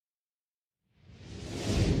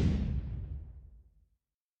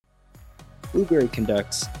Blueberry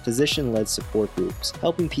conducts physician-led support groups,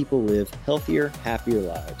 helping people live healthier, happier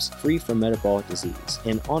lives, free from metabolic disease.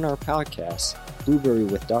 And on our podcast, Blueberry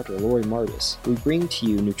with Dr. Lori Marbas, we bring to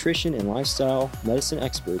you nutrition and lifestyle medicine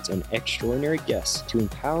experts and extraordinary guests to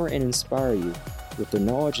empower and inspire you with their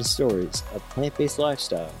knowledge and stories of plant-based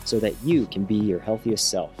lifestyle so that you can be your healthiest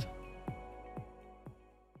self.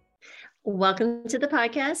 Welcome to the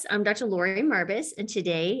podcast. I'm Dr. Lori Marbas, and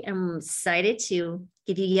today I'm excited to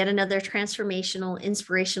give you yet another transformational,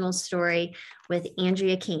 inspirational story with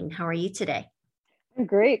Andrea King. How are you today? I'm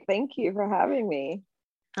great. Thank you for having me.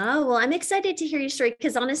 Oh, well, I'm excited to hear your story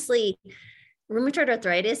because honestly, rheumatoid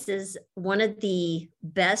arthritis is one of the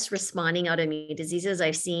best responding autoimmune diseases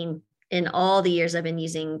I've seen in all the years I've been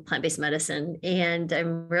using plant-based medicine. And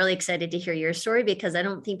I'm really excited to hear your story because I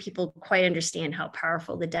don't think people quite understand how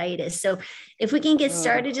powerful the diet is. So if we can get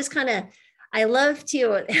started, just kind of, I love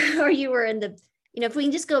to, or you were in the, if we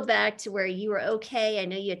can just go back to where you were okay. I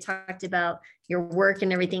know you had talked about your work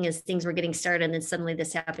and everything as things were getting started and then suddenly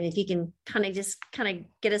this happened. If you can kind of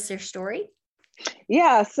get us your story.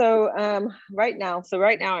 Yeah. So right now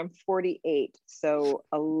I'm 48. So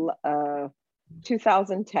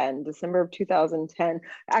 2010, December of 2010,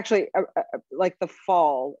 actually like the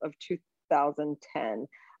fall of 2010,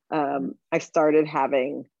 I started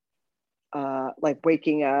having like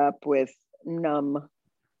waking up with numb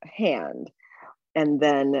hand and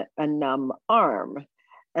then a numb arm.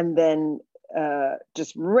 And then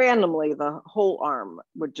just randomly the whole arm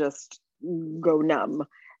would just go numb.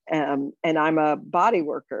 And I'm a body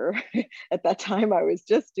worker. At that time, I was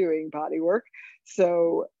just doing body work.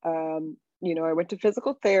 So, I went to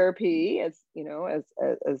physical therapy as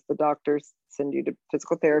the doctors send you to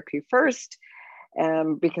physical therapy first,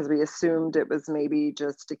 because we assumed it was maybe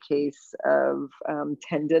just a case of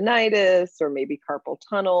tendonitis or maybe carpal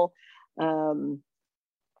tunnel. And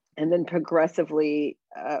then progressively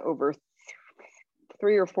over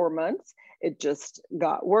 3 or 4 months, it just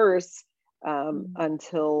got worse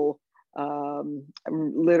until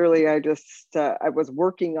literally I was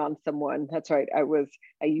working on someone. That's right. I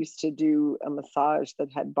used to do a massage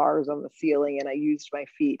that had bars on the ceiling and I used my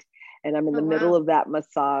feet and I'm in the middle of that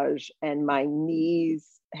massage and my knees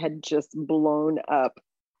had just blown up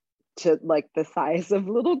to like the size of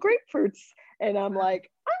little grapefruits. And I'm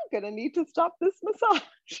like, I'm going to need to stop this massage.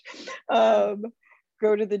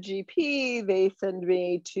 Go to the GP. They send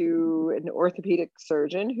me to an orthopedic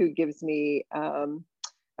surgeon who gives me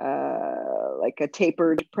like a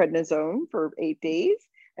tapered prednisone for 8 days.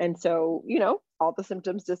 And so, all the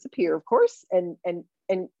symptoms disappear, of course. And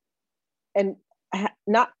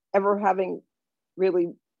not ever having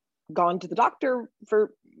really gone to the doctor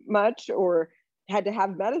for much or had to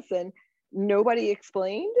have medicine, nobody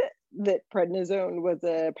explained that prednisone was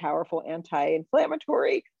a powerful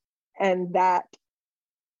anti-inflammatory and that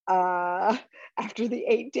after the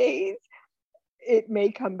 8 days, it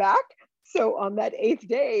may come back. So on that 8th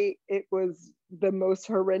day, it was the most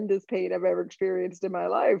horrendous pain I've ever experienced in my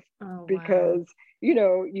life because,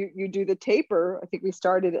 you do the taper. I think we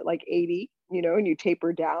started at like 80, and you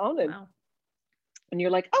taper down and you're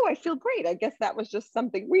like, oh, I feel great. I guess that was just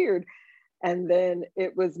something weird. And then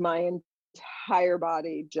it was my entire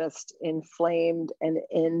body just inflamed and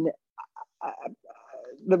in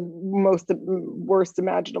the worst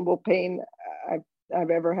imaginable pain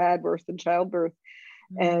I've ever had, worse than childbirth.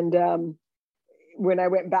 And when I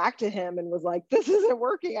went back to him and was like, this isn't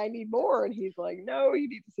working, I need more. And he's like, no, you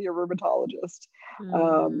need to see a rheumatologist.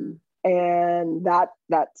 And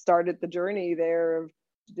that started the journey there of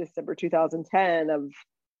December 2010 of,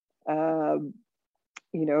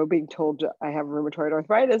 being told I have rheumatoid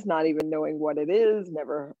arthritis, not even knowing what it is,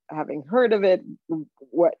 never having heard of it,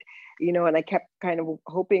 and I kept kind of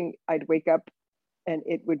hoping I'd wake up and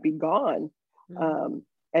it would be gone.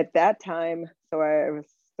 At that time, so I was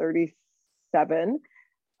 37,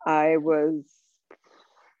 I was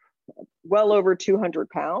well over 200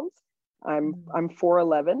 pounds. I'm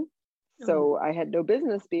 4'11", so I had no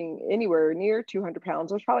business being anywhere near 200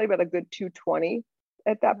 pounds. I was probably about a good 220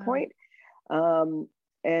 at that point.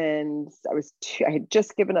 And I had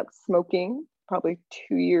just given up smoking probably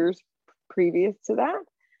 2 years previous to that.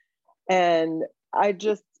 And I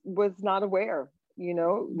just was not aware,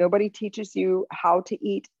 nobody teaches you how to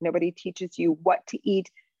eat. Nobody teaches you what to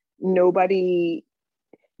eat. One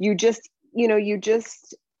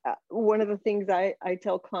of the things I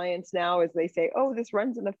tell clients now is they say, oh, this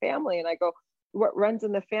runs in the family. And I go, what runs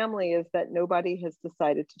in the family is that nobody has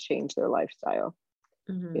decided to change their lifestyle.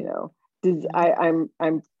 I'm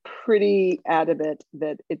pretty adamant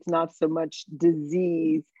that it's not so much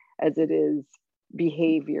disease as it is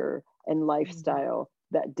behavior and lifestyle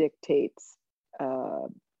that dictates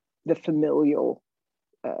the familial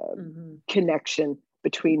connection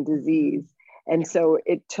between disease. And so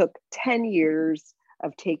it took 10 years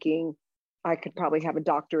of taking, I could probably have a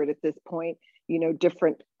doctorate at this point,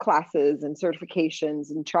 different classes and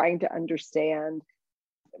certifications, and trying to understand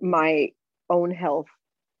my own health,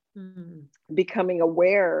 becoming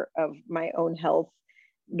aware of my own health,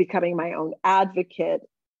 becoming my own advocate.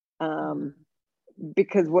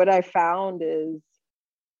 Because what I found is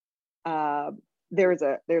there is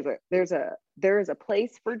a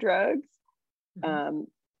place for drugs. And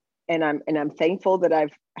I'm thankful that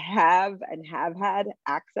have had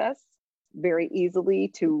access very easily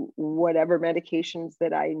to whatever medications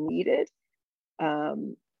that I needed.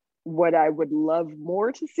 What I would love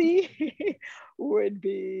more to see would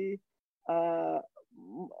be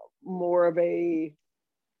more of a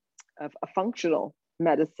functional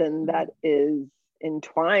medicine that is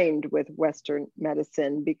entwined with Western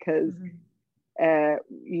medicine, because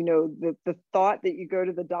the thought that you go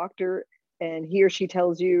to the doctor and he or she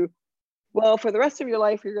tells you, well, for the rest of your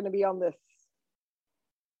life, you're going to be on this.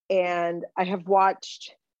 And I have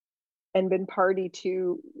watched and been party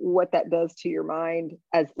to what that does to your mind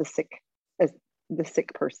as the sick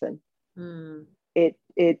person. It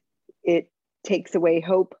takes away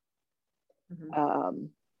hope.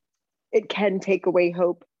 It can take away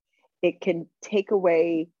hope. It can take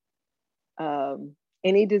away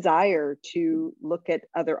any desire to look at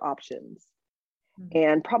other options.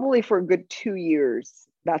 And probably for a good 2 years,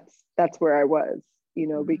 that's where I was,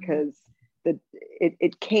 because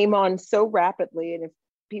it came on so rapidly. And if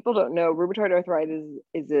people don't know, rheumatoid arthritis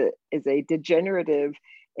is a degenerative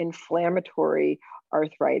inflammatory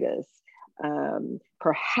arthritis.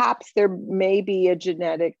 Perhaps there may be a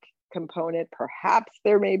genetic component, perhaps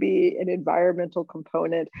there may be an environmental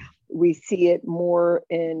component. We see it more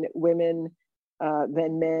in women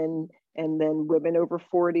than men, and then women over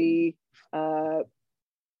 40, as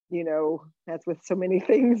with so many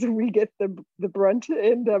things, we get the brunt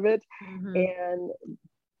end of it. And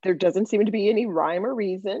there doesn't seem to be any rhyme or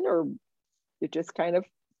reason, or it just kind of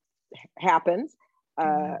happens.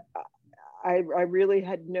 I really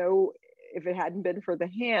had if it hadn't been for the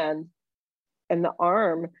hand and the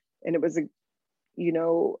arm, and it was a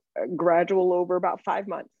gradual over about 5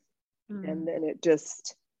 months. And then it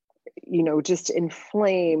just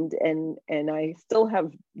inflamed, and I still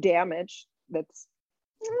have damage that's,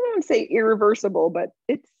 I don't want to say irreversible, but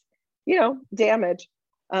it's, damage.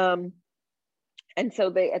 And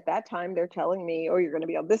so at that time, they're telling me, oh, you're going to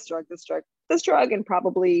be on this drug, and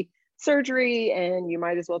probably surgery, and you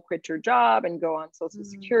might as well quit your job and go on Social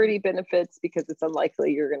Security benefits, because it's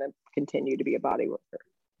unlikely you're going to continue to be a body worker.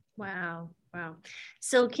 Wow.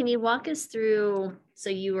 So can you walk us through, so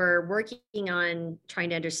you were working on trying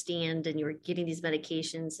to understand, and you were getting these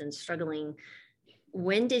medications and struggling.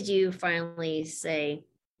 When did you finally say,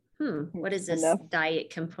 what is this diet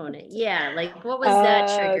component? Yeah. Like, what was that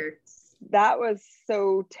trigger? That was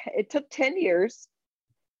it took 10 years.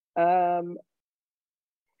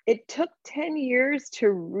 It took 10 years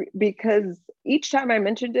because each time I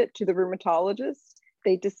mentioned it to the rheumatologist,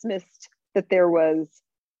 they dismissed that there was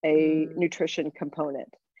a nutrition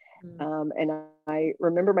component. And I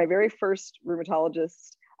remember my very first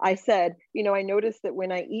rheumatologist, I said, I noticed that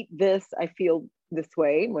when I eat this, I feel this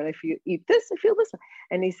way. And when I eat this, I feel this way.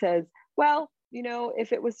 And he says, well,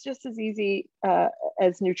 if it was just as easy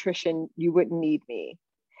as nutrition, you wouldn't need me.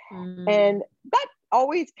 And that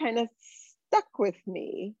always kind of stuck with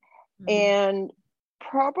me. And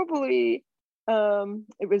probably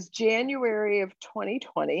it was January of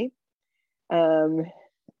 2020.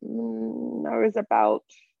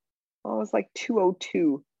 I was like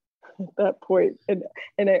 202 at that point.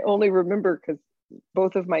 And I only remember because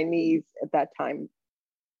both of my knees at that time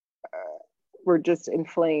were just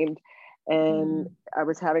inflamed, and I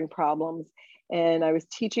was having problems. And I was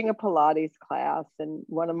teaching a Pilates class, and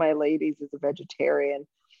one of my ladies is a vegetarian,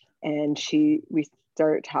 and we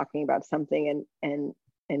started talking about something,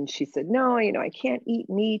 and she said, no, I can't eat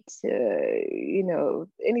meat,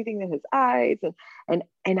 anything that has eyes. And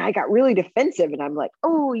I got really defensive, and I'm like,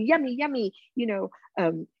 oh, yummy.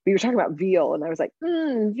 We were talking about veal, and I was like,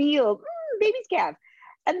 veal, baby's calf.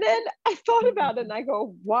 And then I thought about it, and I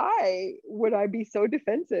go, why would I be so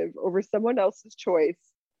defensive over someone else's choice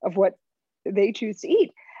of what they choose to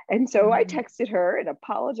eat? And so I texted her and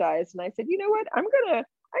apologized. And I said, you know what, I'm going to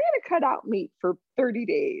cut out meat for 30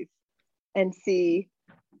 days and see,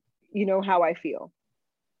 how I feel.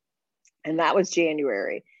 And that was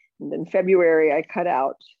January. And then February, I cut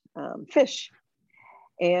out fish.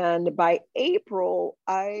 And by April,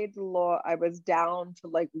 I was down to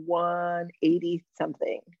like 180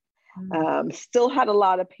 something. Still had a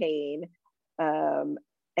lot of pain,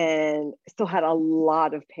 and still had a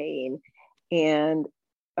lot of pain. And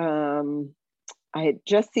I had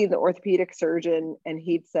just seen the orthopedic surgeon, and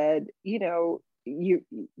he'd said, your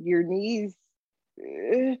knees,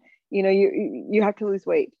 you have to lose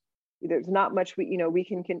weight. There's not much we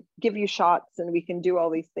can give you shots and we can do all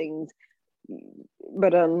these things,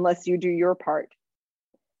 but unless you do your part.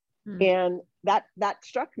 And that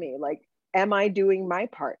struck me, like, am I doing my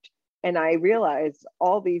part? And I realized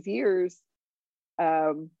all these years,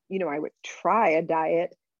 I would try a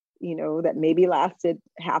diet, that maybe lasted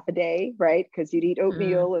half a day, right? Because you'd eat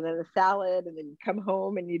oatmeal and then a salad, and then you'd come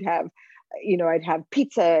home and you'd have, I'd have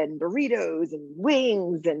pizza and burritos and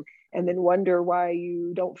wings, and then wonder why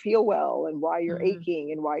you don't feel well and why you're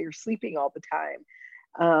aching and why you're sleeping all the time.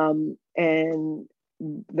 And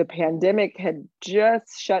the pandemic had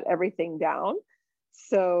just shut everything down.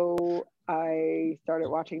 So I started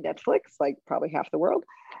watching Netflix, like probably half the world,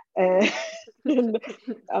 and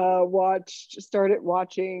started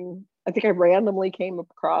watching, I think I randomly came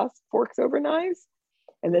across Forks Over Knives,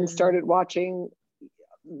 and then started watching,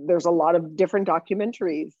 there's a lot of different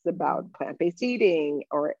documentaries about plant-based eating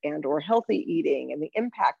or healthy eating and the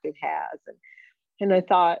impact it has. And I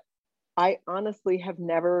thought, I honestly have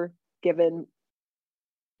never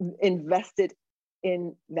invested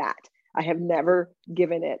in that. I have never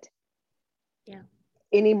given it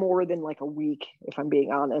any more than like a week, if I'm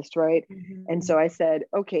being honest, right? And so I said,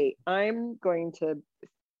 okay, I'm going to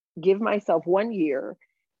give myself 1 year.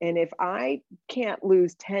 And if I can't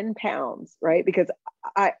lose 10 pounds, right? Because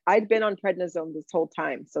I'd been on prednisone this whole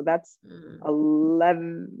time. So that's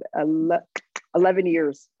 11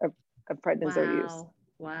 years of prednisone use.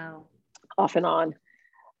 Wow. Off and on.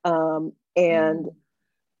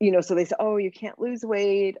 So they said, oh, you can't lose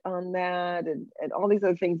weight on that, and all these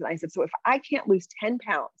other things. And I said, so if I can't lose 10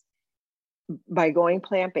 pounds by going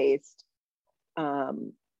plant-based,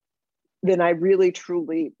 then I really,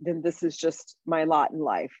 truly, then this is just my lot in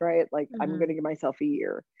life, right? Like I'm going to give myself a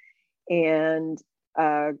year. And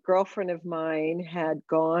a girlfriend of mine had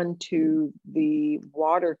gone to the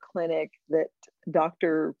water clinic that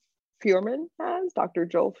Dr. Fuhrman has, Dr.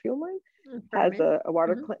 Joel Fuhrman has a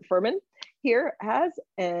water clinic, Furman here has,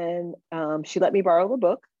 and she let me borrow the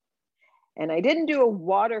book. And I didn't do a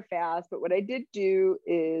water fast, but what I did do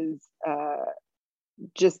is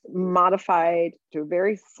just modified to a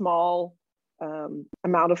very small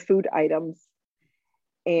amount of food items.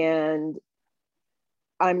 And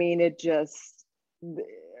I mean, it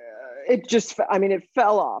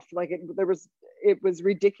fell off. Like it was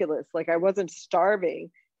ridiculous. Like I wasn't starving,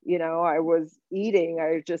 I was eating,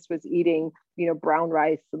 was eating, brown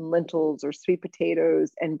rice and lentils or sweet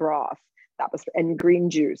potatoes and broth, and green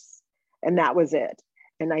juice. And that was it.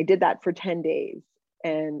 And I did that for 10 days.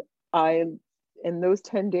 And in those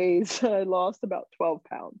 10 days, I lost about 12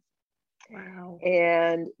 pounds. Wow.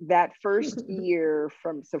 And that first year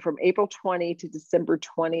from April 20 to December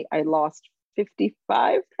 20, I lost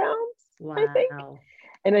 55 pounds, I think.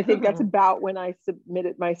 And I think that's about when I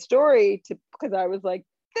submitted my story because I was like,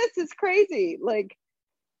 this is crazy. Like,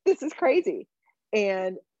 this is crazy.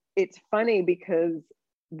 And it's funny because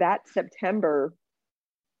that September,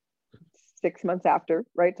 6 months after,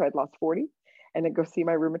 right? So I'd lost 40, and I'd go see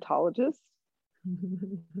my rheumatologist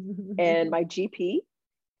and my GP,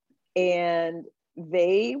 and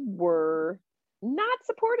they were not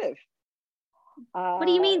supportive. What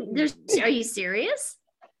do you mean? Are you serious?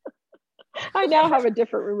 I now have a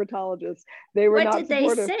different rheumatologist. They were not supportive.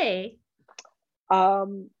 What did they say?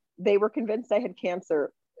 They were convinced I had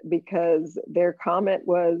cancer because their comment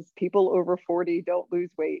was, people over 40 don't lose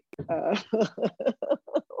weight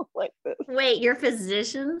like this. Wait, your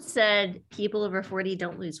physician said people over 40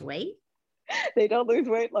 don't lose weight? They don't lose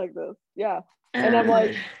weight like this. Yeah. And I'm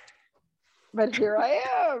like, but here I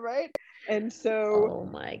am, right? And so, oh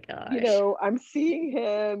my gosh, I'm seeing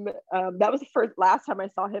him. That was the last time I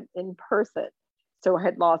saw him in person. So I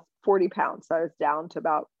had lost 40 pounds. So I was down to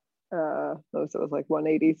about, so it was like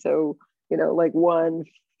 180. So, like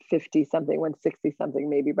 150 something, 160 something,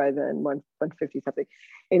 maybe by then, 150 something.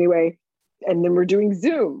 Anyway, and then we're doing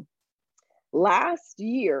Zoom. Last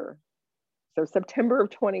year, so September of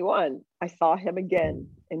 21, I saw him again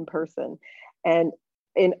in person. And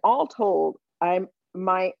in all told,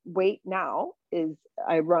 my weight now is,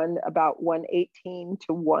 I run about 118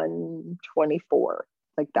 to 124.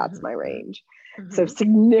 Like that's my range. So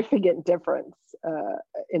significant difference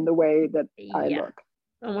in the way that I look.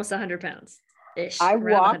 Almost 100 pounds ish. I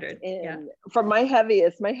walked in from my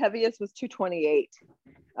heaviest was 228.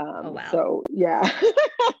 Oh, wow. So yeah.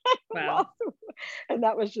 Wow. And and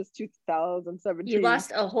that was just 2017. You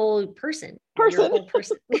lost a whole person. Your whole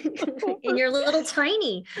person. And you're little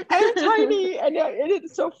tiny. I'm tiny, and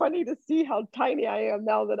it's so funny to see how tiny I am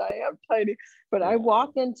now that I am tiny. But I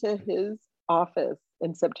walked into his office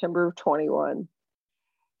in September of 21,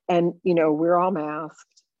 and we're all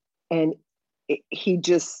masked, and he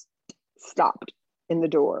just stopped in the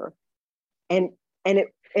door, and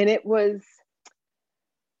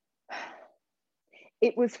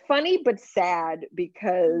it was funny but sad,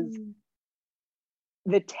 because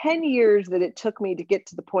the 10 years that it took me to get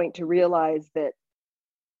to the point to realize that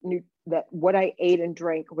what I ate and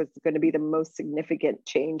drank was going to be the most significant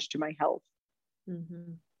change to my health.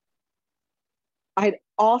 Mm-hmm. I'd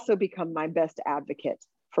also become my best advocate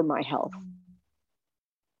for my health.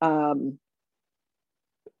 And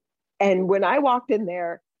when I walked in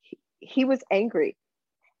there, he was angry,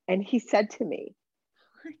 and he said to me,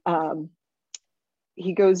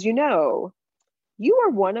 he goes, you are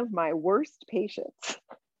one of my worst patients.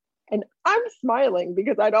 And I'm smiling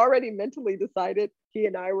because I'd already mentally decided he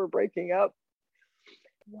and I were breaking up.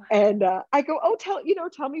 Wow. And I go, oh, tell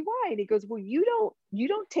me why. And he goes, well, you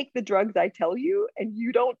don't take the drugs I tell you, and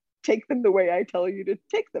you don't take them the way I tell you to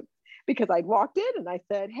take them. Because I'd walked in and I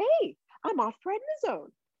said, hey, I'm off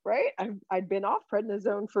prednisone, right? I'd been off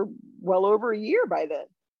prednisone for well over a year by then.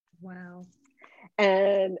 Wow.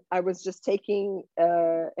 And I was just taking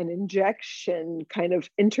an injection kind of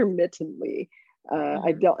intermittently.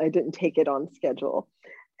 I didn't take it on schedule.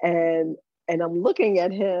 And I'm looking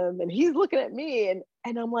at him, and he's looking at me, and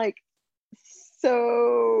I'm like,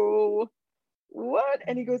 so what?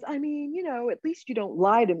 And he goes, I mean, at least you don't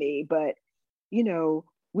lie to me, but,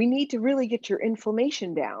 we need to really get your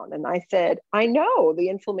inflammation down. And I said, I know the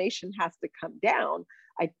inflammation has to come down.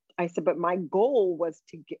 I said, but my goal was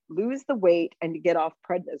to lose the weight and to get off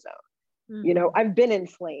prednisone. Mm-hmm. I've been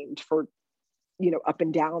inflamed for, up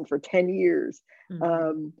and down for 10 years.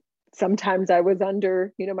 Mm-hmm. Sometimes I was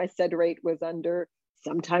under, my sed rate was under,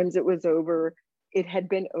 sometimes it was over. It had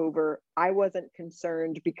been over. I wasn't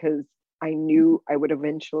concerned because I knew I would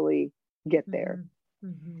eventually get there.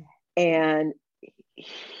 Mm-hmm. And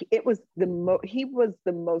he was the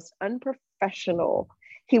most unprofessional.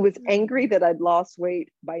 He was angry that I'd lost weight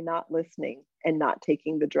by not listening and not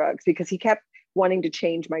taking the drugs, because he kept wanting to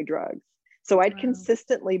change my drugs. So I'd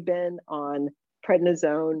consistently been on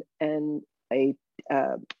prednisone and a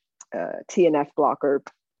TNF blocker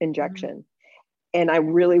injection. And I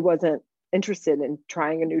really wasn't interested in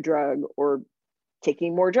trying a new drug or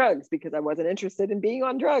taking more drugs, because I wasn't interested in being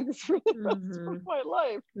on drugs for the rest of my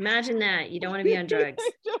life. Imagine that. You don't want to be on drugs.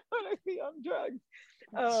 I don't want to be on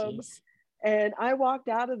drugs. And I walked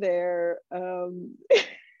out of there,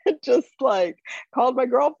 just like called my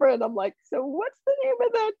girlfriend. I'm like, so what's the name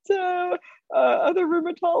of that other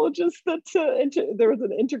rheumatologist that there was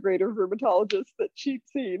an integrative rheumatologist that she'd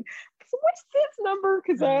seen. So what's this number?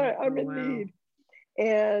 Because I'm in need.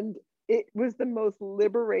 And it was the most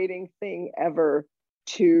liberating thing ever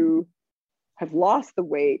to have lost the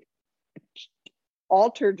weight,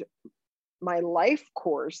 altered my life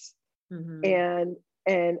course. Mm-hmm.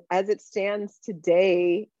 And as it stands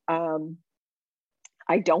today, I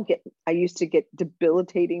used to get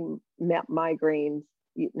debilitating migraines,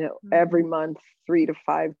 every month, 3 to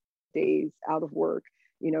 5 days out of work,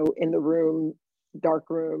 in the room, dark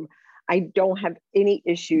room. I don't have any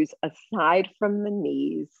issues aside from the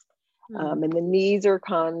knees. And the knees are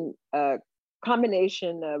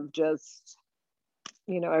combination of just,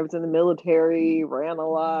 I was in the military, ran a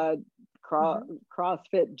lot,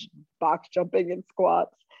 CrossFit, box jumping and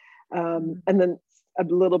squats, and then a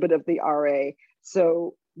little bit of the RA.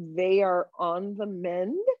 So they are on the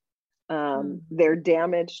mend. They're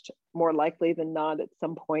damaged more likely than not at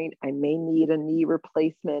some point. I may need a knee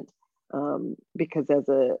replacement, because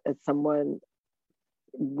as someone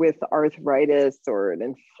with arthritis or an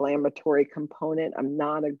inflammatory component, I'm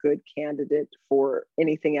not a good candidate for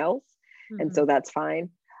anything else. And so that's fine.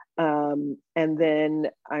 And then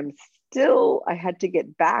I had to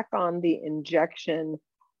get back on the injection,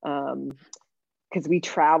 because we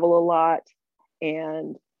travel a lot,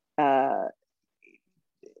 and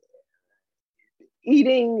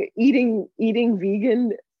eating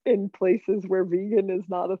vegan in places where vegan is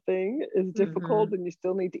not a thing is difficult, and you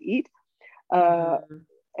still need to eat. But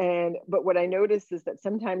what I noticed is that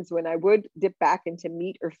sometimes when I would dip back into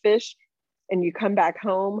meat or fish, and you come back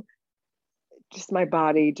home, just my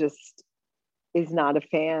body just is not a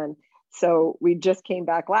fan. So we just came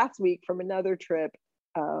back last week from another trip,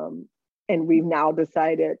 and we've now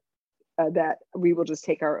decided that we will just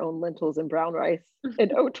take our own lentils and brown rice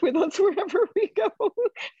and oats with us wherever we go,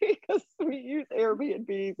 because we use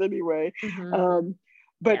Airbnbs anyway.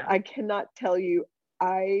 But Yeah. I cannot tell you,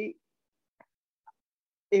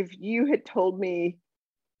 if you had told me,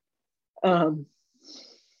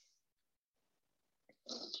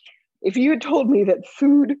 if you had told me that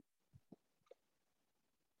food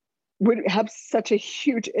would have such a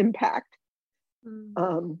huge impact,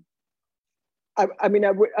 I mean,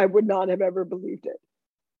 I would not have ever believed it,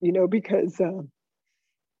 you know, because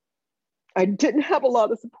I didn't have a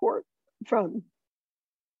lot of support from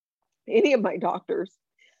any of my doctors.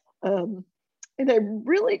 And I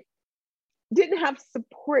really didn't have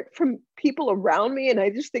support from people around me. And I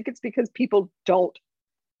just think it's because people don't.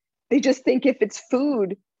 They just think if it's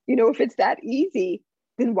food, you know, if it's that easy,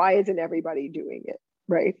 then why isn't everybody doing it?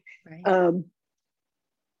 Right. Right.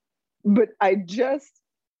 But it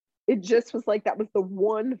just was like, that was the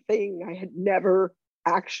one thing I had never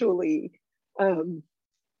actually put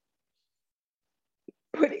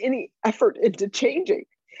any effort into changing.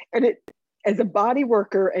 And it, as a body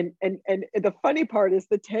worker, and the funny part is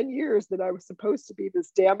the 10 years that I was supposed to be this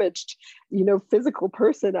damaged, you know, physical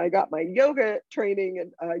person, I got my yoga training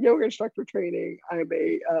and yoga instructor training. I'm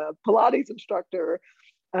a Pilates instructor.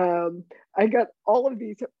 I got all of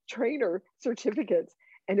these trainer certificates,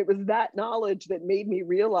 and it was that knowledge that made me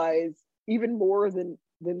realize, even more than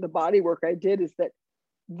the body work I did, is that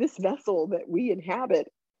this vessel that we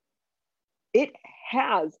inhabit, it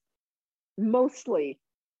has mostly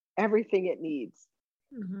everything it needs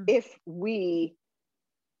if we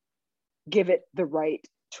give it the right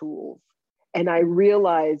tools. And I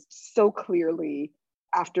realized so clearly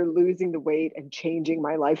after losing the weight and changing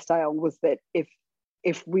my lifestyle was that if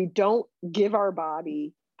we don't give our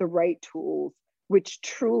body the right tools, which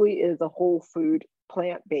truly is a whole food,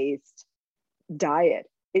 plant-based diet,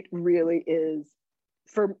 it really is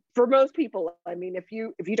for most people. I mean, if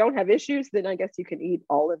you don't have issues, then I guess you can eat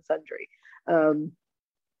all and sundry.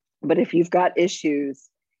 But if you've got issues,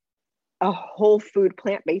 a whole food,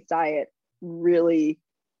 plant-based diet really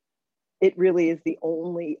is the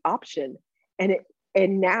only option. And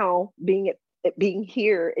now being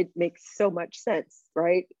here, it makes so much sense,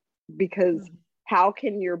 right? Because how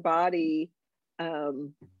can your body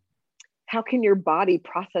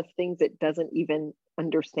process things it doesn't even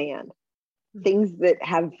understand? Things that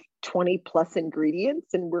have 20 plus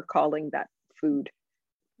ingredients, and we're calling that food.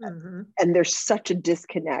 And there's such a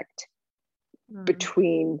disconnect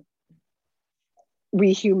between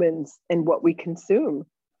we humans and what we consume.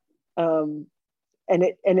 And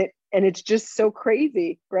it's just so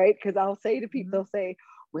crazy, right? Because I'll say to people, they'll say,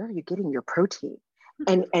 where are you getting your protein?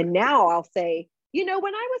 And now I'll say, you know,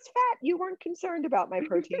 when I was fat, you weren't concerned about my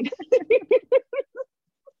protein.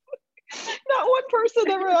 Not one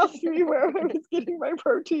person ever asked me where I was getting my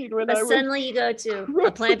protein when I was. Suddenly you go to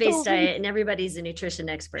a plant-based diet and everybody's a nutrition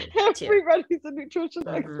expert too. Everybody's a nutrition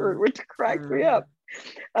expert, which cracks me up.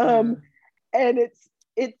 And it's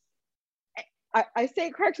I say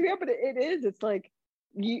it cracks me up, but it is. It's like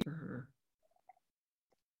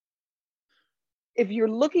if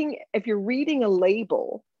you're reading a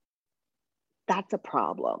label, that's a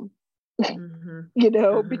problem. You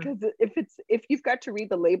know, because if you've got to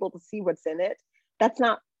read the label to see what's in it, that's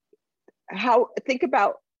not how. Think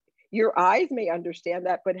about, your eyes may understand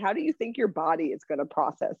that, but how do you think your body is going to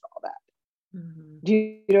process all that? Do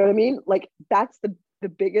you know what I mean? Like, that's the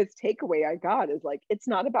biggest takeaway I got, is like, it's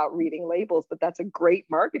not about reading labels, but that's a great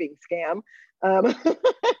marketing scam. I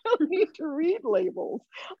don't need to read labels.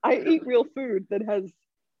 I eat real food that has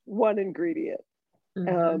one ingredient.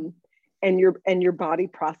 And your body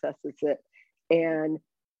processes it, and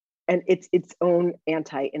it's its own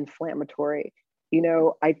anti-inflammatory. You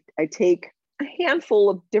know, I take a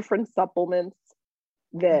handful of different supplements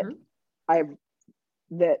that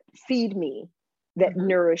that feed me, that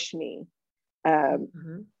nourish me,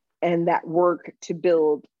 and that work to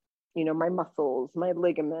build, you know, my muscles, my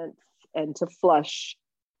ligaments, and to flush.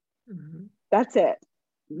 That's it,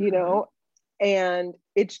 you know. And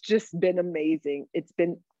it's just been amazing. It's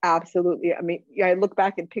been absolutely, I mean, I look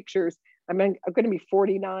back at pictures. I'm going to be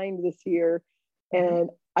 49 this year.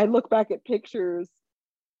 And I look back at pictures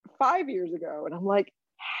 5 years ago, and I'm like,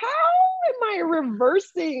 how am I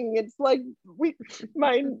reversing? It's like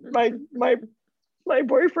my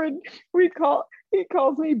boyfriend, he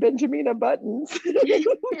calls me Benjamina Buttons.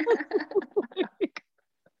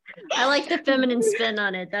 I like the feminine spin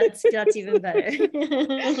on it. That's even better.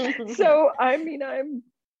 So, I mean,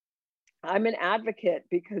 I'm an advocate,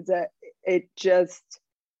 because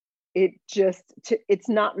it's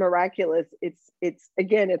not miraculous. It's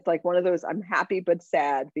again, it's like one of those, I'm happy but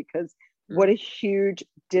sad, because what a huge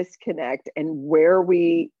disconnect, and where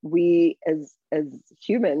we as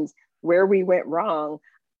humans, where we went wrong.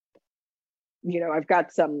 I've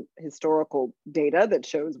got some historical data that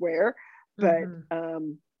shows where, but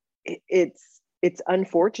it's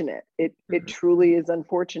unfortunate. It truly is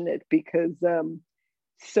unfortunate because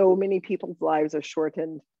so many people's lives are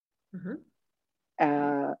shortened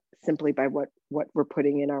simply by what we're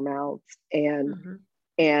putting in our mouths. And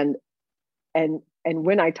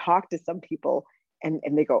when I talk to some people and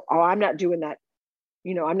they go, oh, I'm not doing that,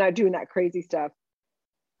 I'm not doing that crazy stuff.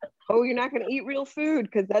 Oh, you're not going to eat real food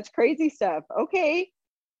because that's crazy stuff. Okay.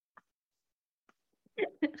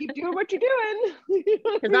 Keep doing what you're doing.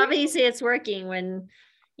 Because obviously it's working when,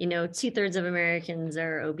 2/3 of Americans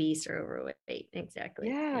are obese or overweight. Exactly.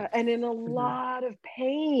 Yeah. And in a lot of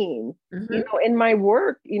pain, in my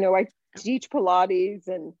work, I teach Pilates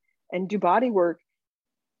and do body work.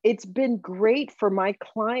 It's been great for my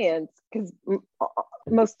clients because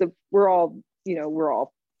we're all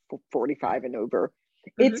 45 and over.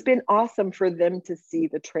 It's been awesome for them to see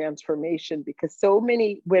the transformation because so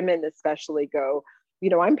many women especially go,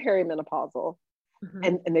 I'm perimenopausal.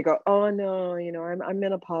 And they go, oh no, I'm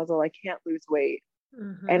menopausal. I can't lose weight.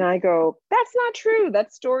 And I go, that's not true.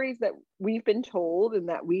 That's stories that we've been told and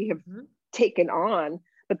that we have taken on,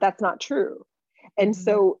 but that's not true. And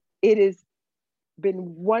so it has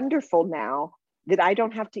been wonderful now that I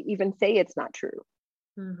don't have to even say it's not true.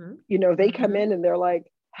 They come in and they're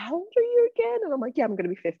like, how old are you again? And I'm like, yeah, I'm going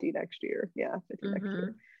to be 50 next year. Yeah, 50 next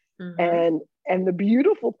year. And the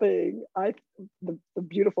beautiful thing, the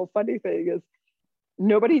beautiful funny thing is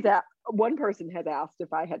one person has asked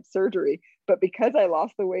if I had surgery, but because I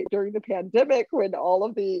lost the weight during the pandemic when all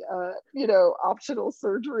of the optional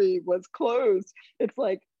surgery was closed, it's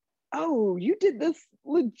like, oh, you did this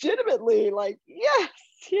legitimately. Like, yes,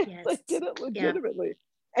 I did it legitimately.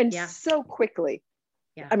 And so quickly.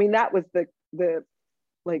 Yeah. I mean, that was the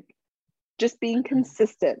like just being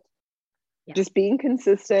consistent. Just being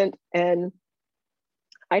consistent. And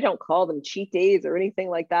I don't call them cheat days or anything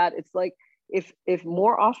like that. It's like if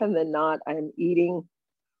more often than not I'm eating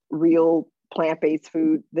real plant-based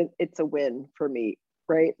food, then it's a win for me,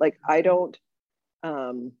 right? Like I don't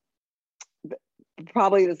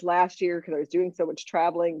probably this last year, because I was doing so much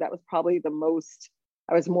traveling, that was probably the most,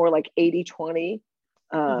 I was more like 80-20.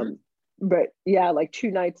 But yeah, like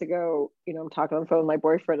 2 nights ago, I'm talking on the phone with my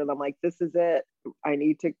boyfriend and I'm like, this is it. I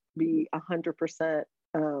need to be 100%.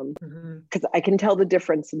 Because I can tell the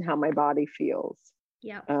difference in how my body feels.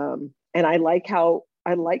 Yeah. And I like how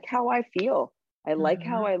I feel. I like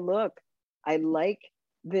how I look. I like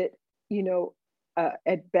that,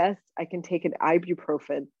 at best I can take an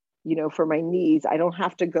ibuprofen, for my knees. I don't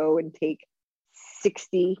have to go and take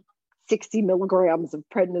 60 milligrams of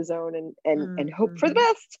prednisone and hope for the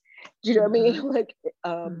best. Do you know what I mean? Like,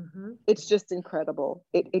 it's just incredible.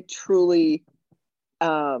 It truly,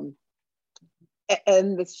 and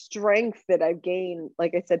the strength that I've gained,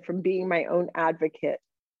 like I said, from being my own advocate,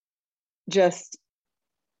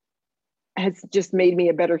 has just made me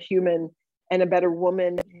a better human and a better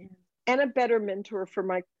woman and a better mentor for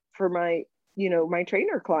my my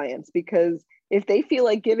trainer clients, because if they feel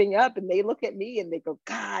like giving up and they look at me and they go,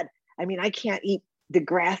 God, I mean, I can't eat the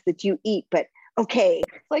grass that you eat, but okay.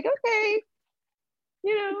 It's like, okay,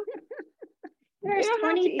 there's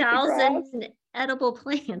 20,000 edible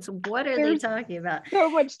plants. What are they talking about? So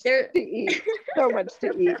much to eat. So much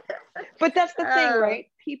to eat. But that's the thing, right?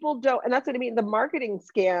 People don't, and that's what I mean. The marketing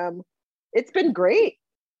scam, it's been great.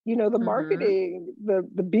 The marketing,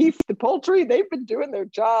 the beef, the poultry, they've been doing their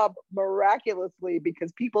job miraculously,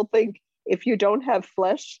 because people think if you don't have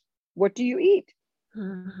flesh, what do you eat?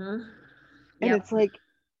 And it's like,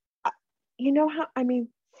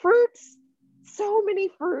 fruits, so many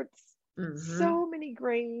fruits, so many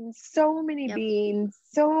grains, so many beans,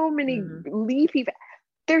 so many leafy.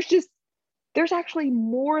 There's actually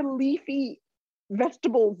more leafy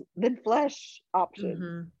vegetables than flesh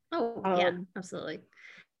options. Oh, yeah, absolutely.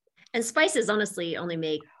 And spices honestly only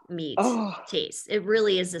make meat taste. It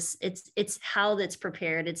really is this, it's how that's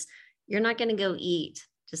prepared. You're not going to go eat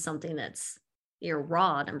just something that's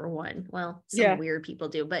raw, number one. Well, some weird people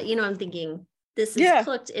do, but I'm thinking this is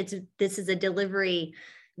cooked. This is a delivery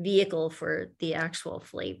vehicle for the actual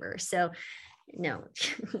flavor. So no,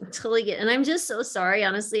 totally get. And I'm just so sorry.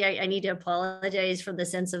 Honestly, I need to apologize for the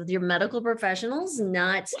sense of your medical professionals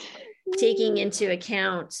not taking into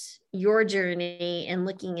account your journey and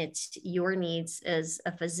looking at your needs as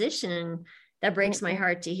a physician. That breaks my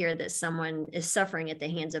heart to hear that someone is suffering at the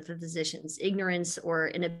hands of a physician's ignorance or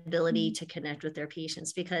inability to connect with their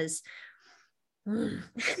patients, because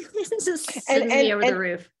this just sends me over the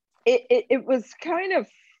roof. It was kind of,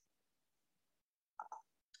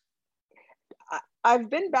 I've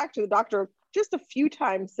been back to the doctor just a few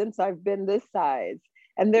times since I've been this size,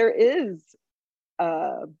 and there is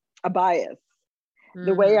a bias.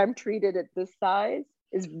 The way I'm treated at this size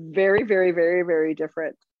is very, very, very, very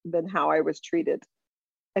different than how I was treated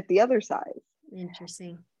at the other size.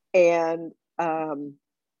 Interesting. And also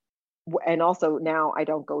now I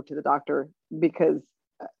don't go to the doctor because,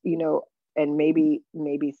 and maybe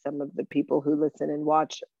some of the people who listen and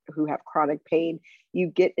watch who have chronic pain, you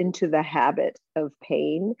get into the habit of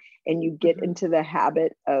pain, and you get into the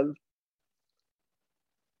habit of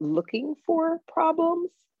looking for problems.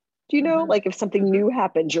 Do you know, like if something new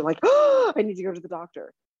happens, you're like, oh, I need to go to the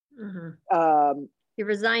doctor. You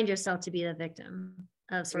resigned yourself to be the victim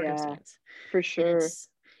of circumstance. Yeah, for sure.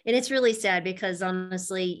 And it's really sad because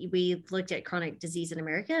honestly, we looked at chronic disease in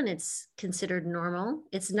America and it's considered normal.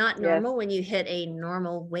 It's not normal when you hit a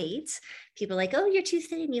normal weight. People are like, oh, you're too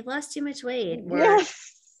thin. You've lost too much weight. Or,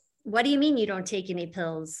 what do you mean you don't take any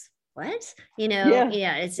pills? What?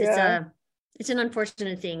 It's an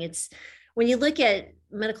unfortunate thing. It's when you look at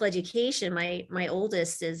medical education, my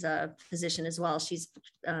oldest is a physician as well. She's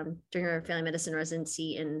doing her family medicine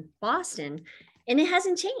residency in Boston. And it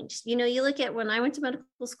hasn't changed. You look at when I went to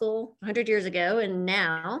medical school 100 years ago and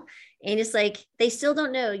now, and it's like, they still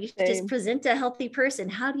don't know. You just present a healthy person.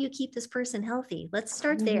 How do you keep this person healthy? Let's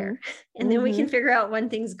start there. And then we can figure out when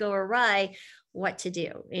things go awry, what to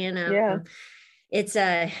do. And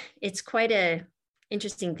it's quite a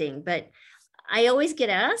interesting thing, but I always get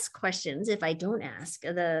asked questions. If I don't ask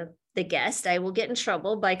the guest, I will get in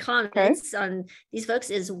trouble by comments on these folks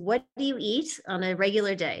is, what do you eat on a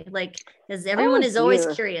regular day? Like, because everyone is always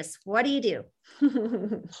curious, what do you do?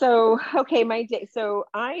 So my day. So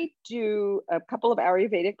I do a couple of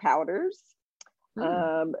Ayurvedic powders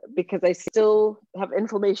because I still have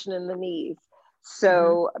inflammation in the knees.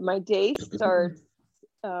 So my day starts,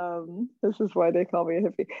 this is why they call me a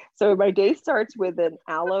hippie. So my day starts with an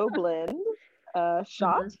aloe blend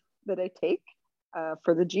shot that I take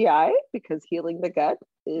for the GI, because healing the gut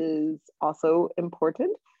is also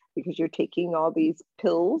important, because you're taking all these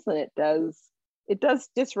pills and it does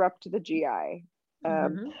disrupt the GI.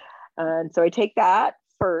 And so I take that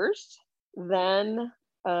first, then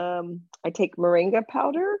I take moringa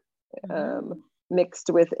powder mixed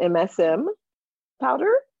with MSM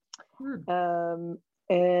powder,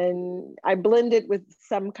 and I blend it with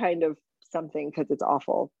some kind of something because it's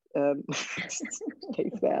awful.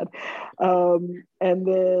 Tastes bad. And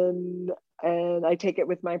I take it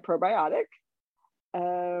with my probiotic.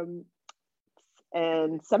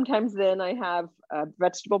 And sometimes then I have a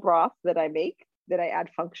vegetable broth that I make that I add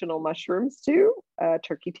functional mushrooms to,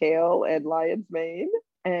 turkey tail and lion's mane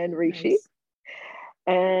and reishi. Nice.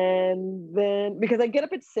 And then, because I get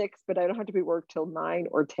up at 6, but I don't have to be work till 9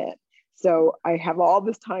 or 10. So I have all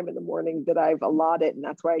this time in the morning that I've allotted, and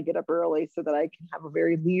that's why I get up early, so that I can have a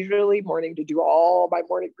very leisurely morning to do all my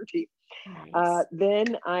morning routine. Nice.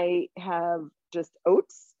 Then I have just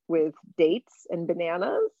oats with dates and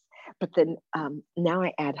bananas, but then now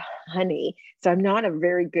I add honey. So I'm not a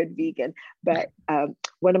very good vegan, but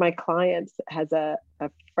one of my clients has a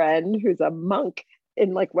friend who's a monk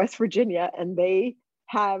in like West Virginia, and they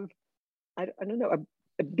have, I don't know,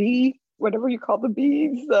 a bee, whatever you call the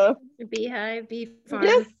bees, a beehive, bee farm.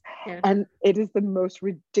 Yes. Yeah. And it is the most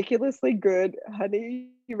ridiculously good honey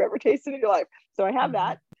you've ever tasted in your life. So I have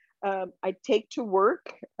that. I take to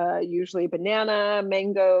work usually banana,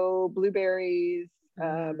 mango, blueberries,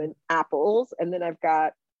 and apples. And then I've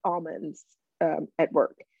got almonds at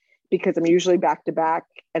work, because I'm usually back to back,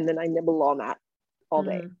 and then I nibble on that all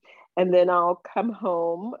day. And then I'll come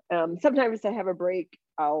home. Sometimes I have a break.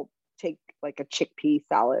 I'll take like a chickpea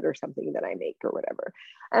salad or something that I make or whatever.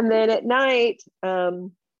 And then at night,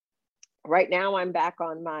 right now I'm back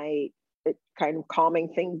on my kind of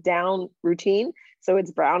calming things down routine. So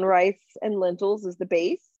it's brown rice and lentils is the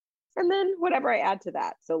base. And then whatever I add to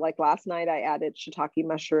that. So like last night I added shiitake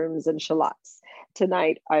mushrooms and shallots.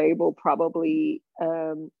 Tonight I will probably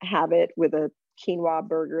have it with a quinoa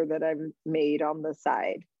burger that I've made on the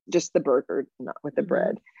side. Just the burger, not with the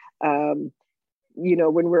bread.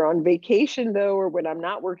 When we're on vacation though, or when I'm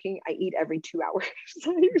not working, I eat every 2 hours.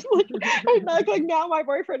 like now my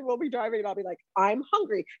boyfriend will be driving and I'll be like, I'm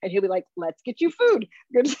hungry. And he'll be like, let's get you food.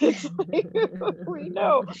 We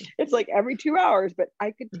know it's like every 2 hours, but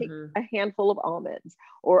I could take a handful of almonds,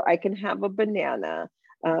 or I can have a banana.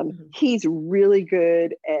 He's really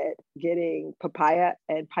good at getting papaya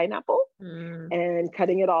and pineapple and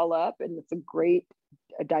cutting it all up. And it's a great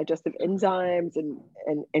digestive enzymes, and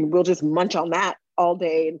we'll just munch on that all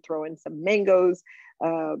day and throw in some mangoes.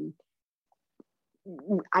 I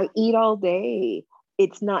eat all day.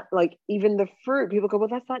 it's not like even the fruit, people go, well,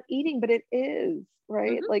 that's not eating, but it is,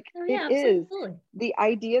 right? Mm-hmm. Like Oh, it yeah, is. absolutely. The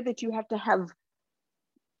idea that you have to have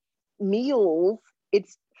meals,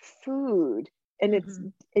 it's food, and Mm-hmm.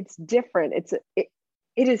 it's different. It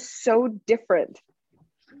is so different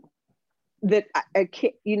that I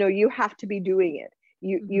can't, you have to be doing it.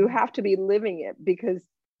 You Mm-hmm. have to be living it, because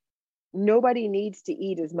nobody needs to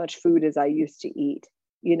eat as much food as I used to eat.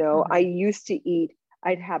 I Mm-hmm. used to eat,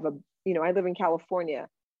 I'd have I live in California,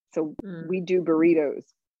 so Mm. we do burritos.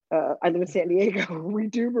 I live in San Diego. We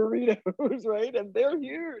do burritos, right? And they're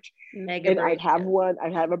huge. Mega And I'd have burrito. one,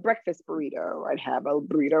 I'd have a breakfast burrito. I'd have a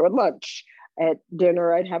burrito at lunch. At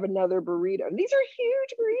dinner, I'd have another burrito. And these are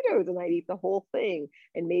huge burritos, and I'd eat the whole thing,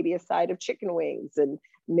 and maybe a side of chicken wings, and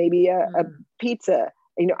maybe a Mm. pizza.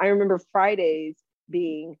 I remember Fridays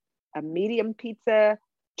being a medium pizza,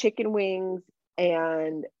 chicken wings,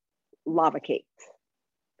 and lava cakes,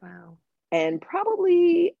 Wow. and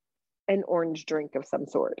probably an orange drink of some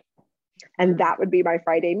sort. And Mm. that would be my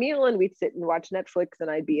Friday meal. And we'd sit and watch Netflix, and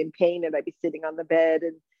I'd be in pain, and I'd be sitting on the bed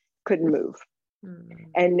and couldn't move.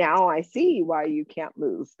 Mm. And now I see why you can't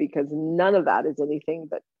move, because none of that is anything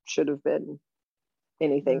that should have been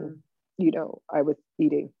anything, I was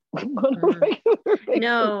eating on a regular basis.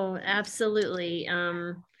 No, absolutely.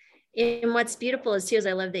 And what's beautiful is too, is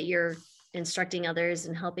I love that you're instructing others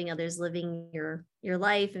and helping others living your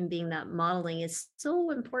life, and being that modeling is so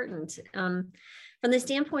important. From the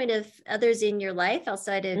standpoint of others in your life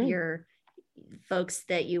outside of your folks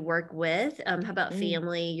that you work with, how about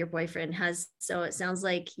family? Your boyfriend has, so it sounds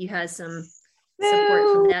like you have some support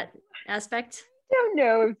from that aspect. I don't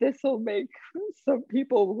know if this will make some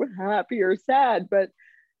people happy or sad, but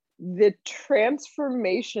the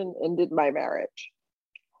transformation ended my marriage.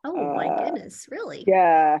 Oh my goodness, really?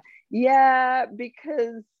 Yeah,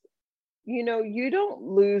 because you don't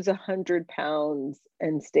lose 100 pounds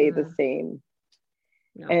and stay the same.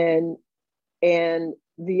 No. And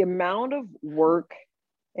the amount of work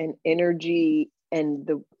and energy and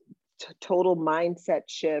the total mindset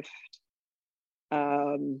shift,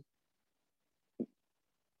 I'm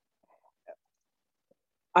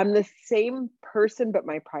the same person, but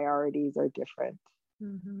my priorities are different.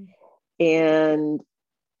 Mm-hmm. And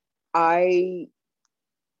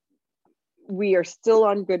we are still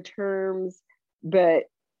on good terms, but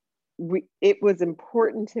it was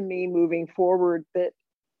important to me moving forward that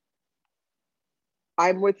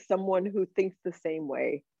I'm with someone who thinks the same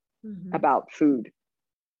way about food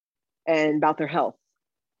and about their health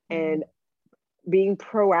and being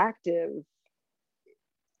proactive.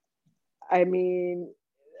 I mean,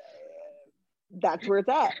 that's where it's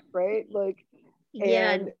at, right? Like,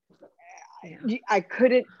 and I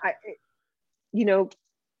couldn't,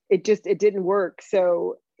 it didn't work.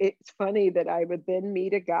 So it's funny that I would then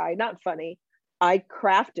meet a guy, not funny. I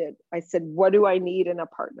said, what do I need in a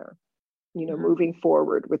partner? Moving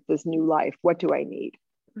forward with this new life, what do I need?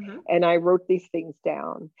 And I wrote these things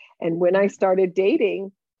down. And when I started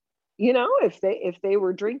dating, if they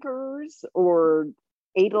were drinkers or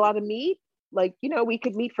ate a lot of meat, like, we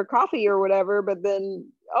could meet for coffee or whatever, but then,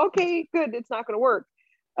 okay, good, it's not going to work.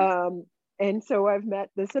 And so I've met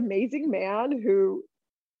this amazing man who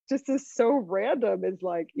just is so random. Is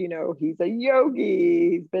like, he's a yogi,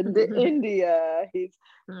 he's been to India, he's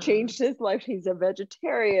changed his life, he's a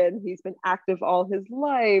vegetarian, he's been active all his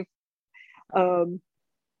life. And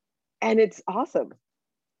it's awesome,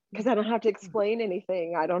 because I don't have to explain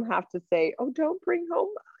anything. I don't have to say, oh, don't bring home,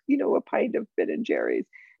 a pint of Ben & Jerry's.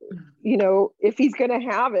 If he's going to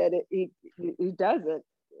have it, he doesn't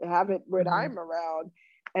have it when I'm around.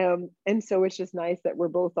 And so it's just nice that we're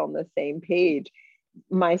both on the same page.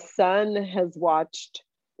 My son has watched,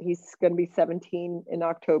 he's going to be 17 in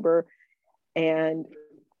October. And,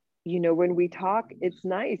 when we talk, it's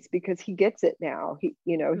nice because he gets it now.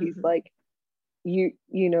 He's like,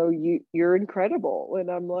 you're incredible. And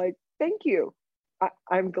I'm like, thank you.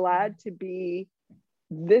 I'm glad to be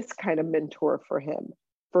this kind of mentor for him,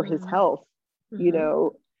 for his health,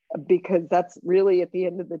 because that's really, at the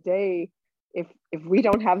end of the day, if we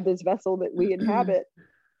don't have this vessel that we inhabit,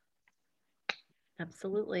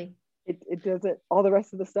 absolutely, it doesn't, all the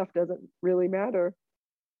rest of the stuff doesn't really matter.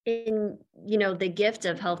 And the gift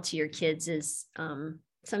of health to your kids is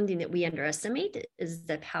something that we underestimate, is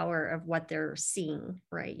the power of what they're seeing,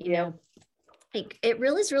 right? Like, it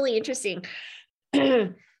really is really interesting.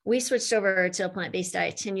 We switched over to a plant-based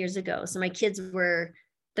diet 10 years ago. So my kids were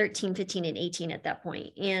 13, 15, and 18 at that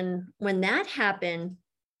point. And when that happened,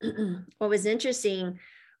 what was interesting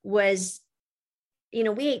was,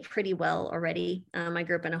 we ate pretty well already. I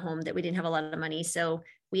grew up in a home that we didn't have a lot of money. So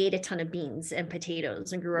we ate a ton of beans and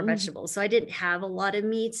potatoes and grew our Mhm. vegetables. So I didn't have a lot of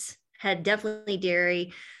meats, had definitely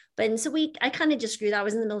dairy. But and so I kind of just grew that. I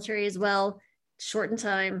was in the military as well, short in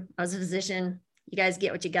time. I was a physician. You guys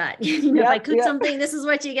get what you got. You know, if I Yep, cook yep. something, this is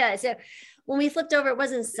what you got. So when we flipped over, it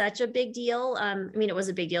wasn't such a big deal. I mean, it was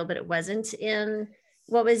a big deal, but it wasn't. And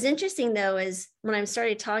what was interesting though is when I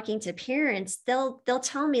started talking to parents, they'll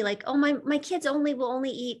tell me like, oh, my kids will only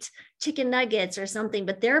eat chicken nuggets or something,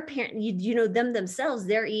 but their parent, you know, them themselves,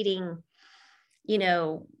 they're eating, you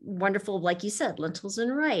know, wonderful, like you said, lentils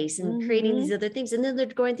and rice and creating these other things. And then they're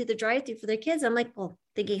going through the drive-through for their kids. I'm like, well,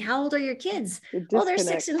 thinking, how old are your kids? The Oh, they're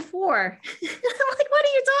 6 and 4. I'm like, what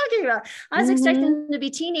are you talking about? I was expecting them to be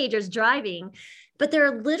teenagers driving, but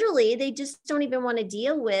they're literally, they just don't even want to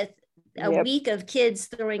deal with a Yep. week of kids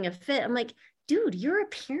throwing a fit. I'm like, dude, you're a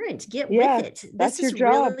parent, get Yeah, with it. that's This your is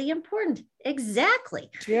job. really important. Exactly.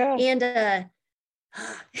 Yeah. And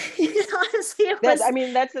honestly, it was I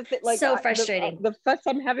mean, that's the thing. Like, so frustrating. The fuss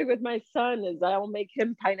I'm having with my son is I'll make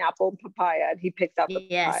him pineapple and papaya, and he picks out the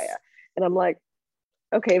papaya, and I'm like,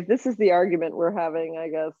 okay, if this is the argument we're having, I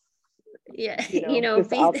guess. Yeah,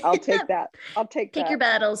 I'll take that. I'll take pick that. your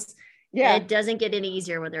battles. Yeah, it doesn't get any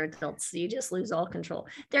easier when they're adults. You just lose all control.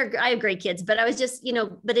 I have great kids, but I was just,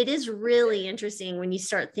 but it is really interesting when you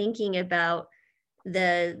start thinking about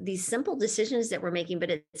these simple decisions that we're making, but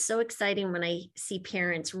it's so exciting when I see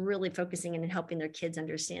parents really focusing in and helping their kids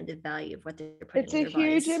understand the value of what they're putting it's in a their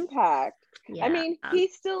huge bodies. impact. Yeah. I mean, he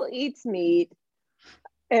still eats meat,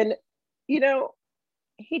 and he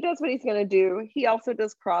does what he's going to do. He also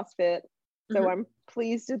does CrossFit, so I'm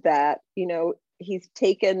pleased with that. He's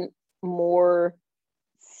taken more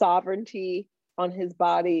sovereignty on his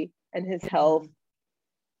body and his health,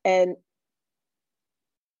 and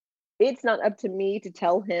it's not up to me to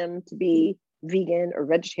tell him to be vegan or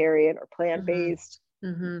vegetarian or plant-based.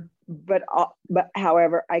 But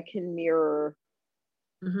however, I can mirror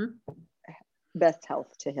best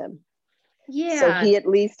health to him. Yeah. So he at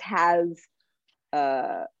least has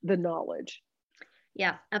the knowledge.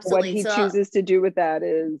 Yeah, absolutely. What he chooses to do with that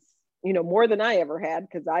is, more than I ever had,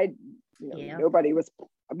 because nobody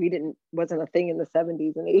wasn't a thing in the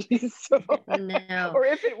 70s and 80s. So. No. Or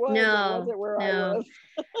if it was, no, it wasn't where I was.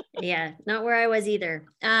 Yeah, not where I was either.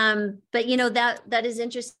 But that is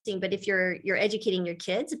interesting. But if you're educating your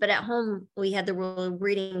kids, but at home we had the rule of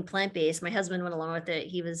reading plant-based. My husband went along with it.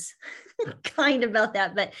 He was kind about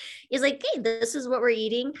that, but he's like, hey, this is what we're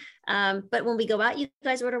eating. But when we go out, you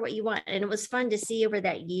guys order what you want. And it was fun to see over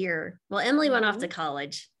that year. Well, Emily went off to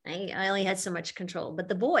college. I only had so much control, but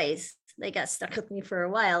the boys, they got stuck with me for a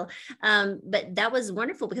while. But that was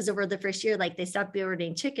wonderful because over the first year, like they stopped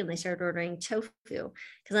ordering chicken, they started ordering tofu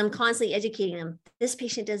because I'm constantly educating them. This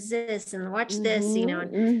patient does this and watch this,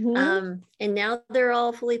 and now they're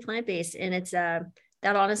all fully plant-based. And it's that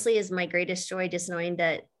honestly is my greatest joy, just knowing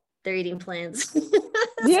that they're eating plants.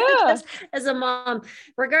 Yeah. As a mom,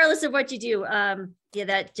 regardless of what you do,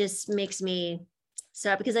 that just makes me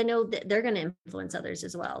so, because I know that they're going to influence others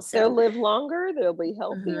as well. So they'll live longer, they'll be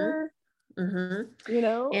healthier. And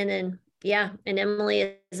then and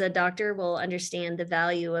Emily as a doctor will understand the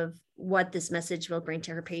value of what this message will bring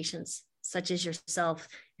to her patients, such as yourself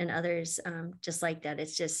and others, just like that.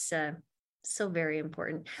 It's just so very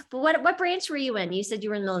important. But what branch were you in? You said you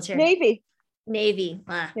were in the military. Navy. Navy.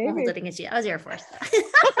 We'll hold it against you. I was Air Force.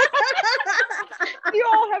 You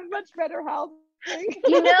all have much better health.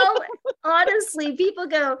 Honestly, people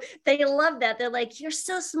they love that. They're like, you're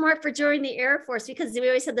so smart for joining the Air Force, because we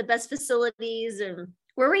always had the best facilities. And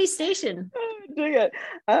where were you stationed? Doing it.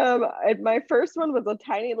 My first one was a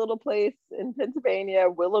tiny little place in Pennsylvania,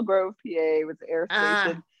 Willow Grove, PA, was the air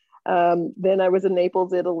station. Then I was in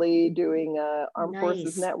Naples, Italy, doing Armed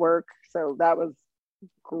Forces Network. So that was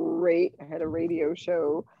great. I had a radio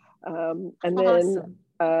show. And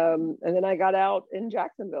then I got out in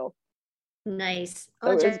Jacksonville. Nice.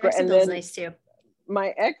 So Jacksonville's nice too.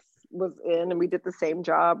 My ex was in, and we did the same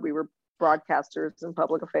job. We were broadcasters in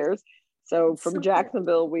public affairs. So from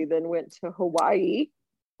Jacksonville, we then went to Hawaii,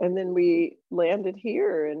 and then we landed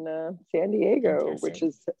here in San Diego, which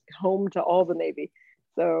is home to all the Navy.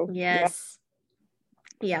 So yes,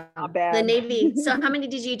 yeah, not bad. The Navy. So how many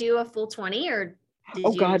did you do? A full 20 or?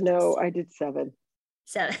 God, no, I did 7.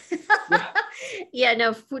 7. Yeah,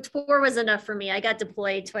 no, 4 was enough for me. I got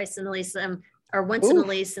deployed twice in the lease, or once in the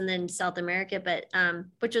lease, and then South America, but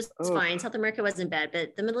which was fine. South America wasn't bad,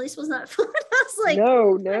 but the Middle East was not fun. I was like,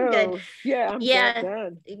 no, I'm good.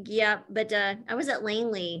 Yeah, but I was at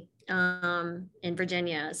Langley in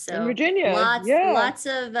Virginia. So in Virginia, lots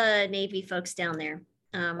of Navy folks down there.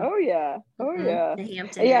 Oh yeah. The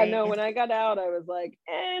Hampton Yeah, area. no, when I got out, I was like,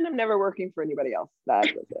 and I'm never working for anybody else. That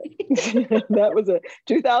was it. That was it.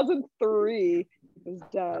 2003 it was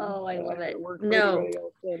done. Oh, I love it. Worked for No, anybody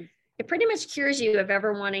else then. it pretty much cures you of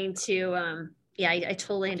ever wanting to, yeah, I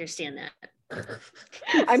totally understand that.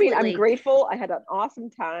 I mean, I'm Completely. grateful. I had an awesome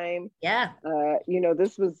time. Yeah. You know,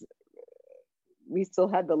 we still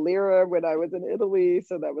had the lira when I was in Italy.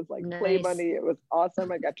 So that was like play Nice. money. It was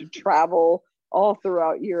awesome. I got to travel all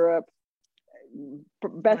throughout Europe.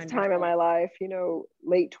 Best time of my life, you know,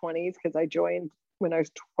 late 20s, because I joined when I was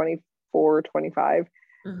 24, 25.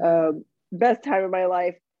 Best time of my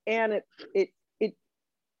life. And it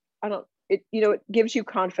gives you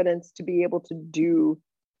confidence to be able to do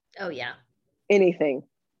Oh yeah. anything.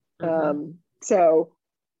 So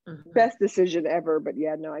best decision ever. But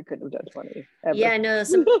yeah, no, I couldn't have done 20 ever. Yeah, no,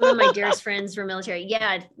 some of my dearest friends were military.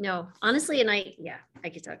 Yeah, no, honestly, and I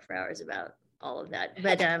could talk for hours about all of that,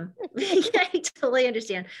 but yeah, I totally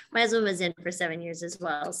understand. My husband was in for 7 years as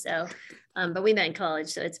well, so but we met in college,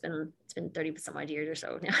 so it's been 30 some odd years or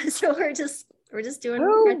so now. So we're just doing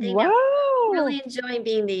our thing now. Really enjoying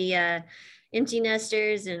being the empty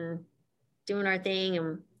nesters and doing our thing,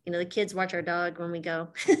 and you know, the kids watch our dog when we go.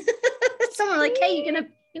 Someone like, hey, you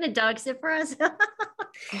gonna dog sit for us? So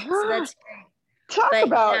that's great. Talk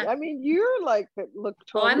about, I mean, you're like, look,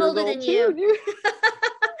 12 I'm years older old than too. you.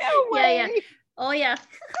 No way. Yeah. Oh yeah.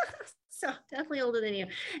 So definitely older than you.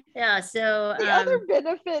 Yeah. So the other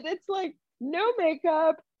benefit, it's like no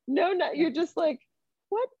makeup, you're just like,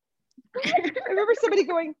 what? I remember somebody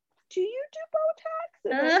going, do you do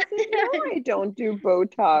Botox? And I said, no, I don't do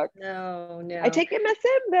Botox. No. I take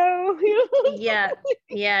MSM though.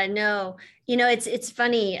 Yeah, no. You know, it's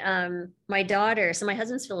funny. My daughter, so my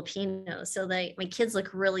husband's Filipino, so my kids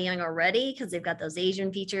look really young already because they've got those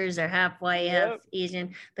Asian features. They're half white, half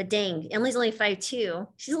Asian. But dang, Emily's only 5'2".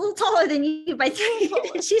 She's a little taller than you by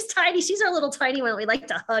 3. She's tiny. She's our little tiny one we like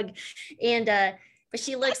to hug. And but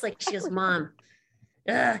she looks like, she goes, Mom.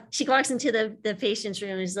 She walks into the patient's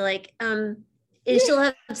room and is like, and she'll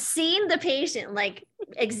have seen the patient, like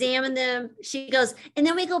examine them. She goes, and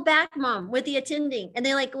then we go back, Mom, with the attending. And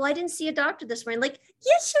they're like, well, I didn't see a doctor this morning. Like,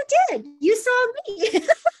 yes, you did. You saw me.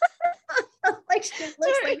 Like, she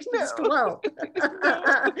looks like she's 12.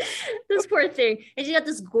 This poor thing. And she got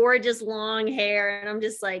this gorgeous long hair. And I'm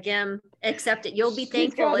just like, accept it. You'll be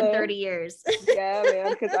thankful in 30 years. Yeah, man.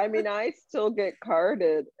 Because I mean, I still get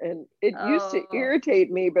carded and it used to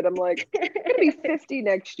irritate me, but I'm like, I'm going to be 50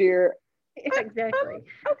 next year. Exactly.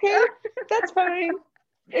 Okay, that's fine.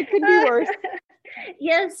 It could be worse.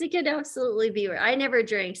 Yes, it could absolutely be worse. I never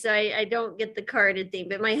drink, so I don't get the carded thing.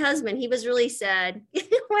 But my husband, he was really sad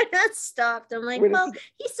when that stopped. I'm like, well,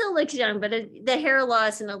 he still looks young, but the hair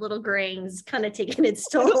loss and a little graying's kind of taking its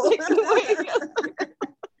toll.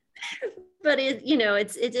 But it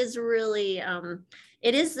is really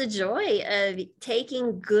it is the joy of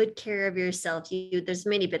taking good care of yourself. There's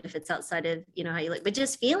many benefits outside of, how you look, but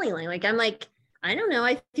just feeling like I'm like, I don't know.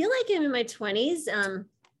 I feel like I'm in my 20s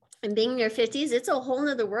and being in your 50s, it's a whole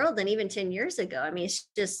nother world than even 10 years ago. I mean, it's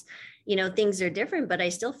just, things are different, but I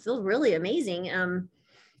still feel really amazing.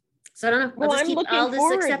 So I don't know. Well, I'm looking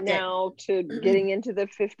forward now to getting into the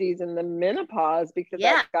 50s and the menopause because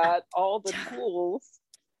I've got all the tools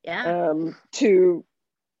to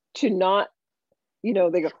not, they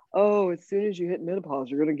go, oh, as soon as you hit menopause,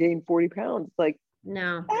 you're going to gain 40 pounds. It's like,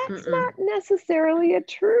 no, that's not necessarily a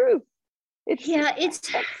truth. That's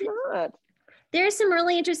not. There's some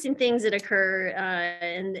really interesting things that occur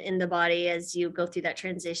in the body as you go through that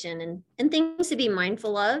transition and things to be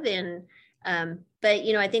mindful of. And, but,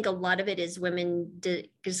 I think a lot of it is women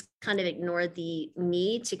just kind of ignore the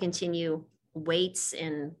need to continue weights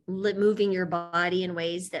and moving your body in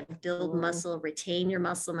ways that build muscle, retain your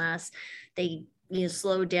muscle mass. They,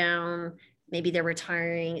 slow down. Maybe they're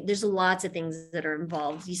retiring. There's lots of things that are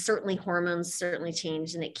involved. Hormones certainly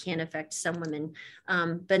change and it can affect some women,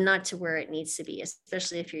 but not to where it needs to be,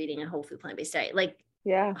 especially if you're eating a whole food plant-based diet, like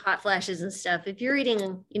hot flashes and stuff. If you're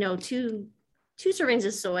eating, two servings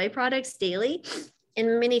of soy products daily,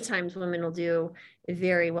 and many times women will do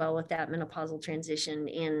very well with that menopausal transition.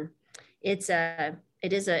 And it is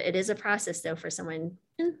a process though for someone,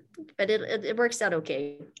 but it works out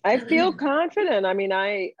okay. I feel confident. I mean,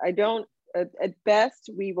 I don't, at best,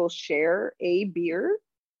 we will share a beer.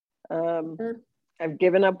 I've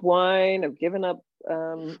given up wine. I've given up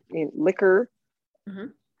liquor.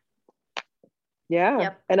 And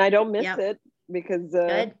I don't miss it because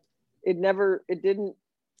it didn't,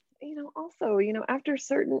 also, after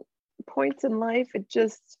certain points in life, it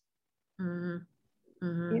just,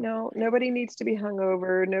 nobody needs to be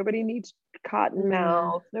hungover. Nobody needs cotton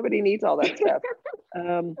mouth. Nobody needs all that stuff.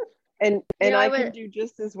 And I can do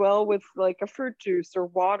just as well with like a fruit juice or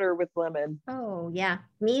water with lemon. Oh yeah,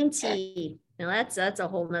 me and tea. Now that's a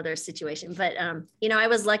whole nother situation. But I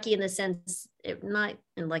was lucky in the sense, not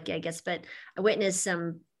lucky, I guess, but I witnessed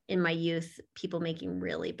some in my youth people making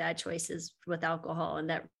really bad choices with alcohol, and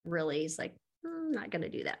that really is like, I'm not going to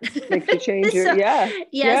do that. Makes you change your,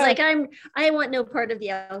 It's like I want no part of the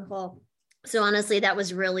alcohol. So honestly, that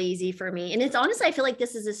was really easy for me. And it's honestly, I feel like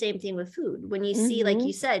this is the same thing with food. When you see, like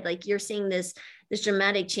you said, like you're seeing this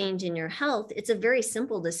dramatic change in your health, it's a very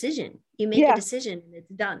simple decision. You make a decision and it's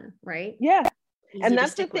done, right? Yeah. Easy and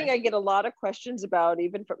that's the thing I get a lot of questions about,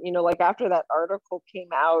 even from, like after that article came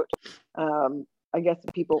out, I guess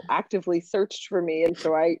people actively searched for me. And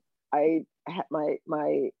so I had my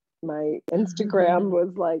Instagram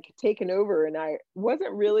was like taken over, and I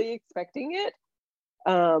wasn't really expecting it.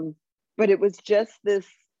 But it was just this,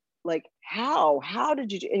 like, how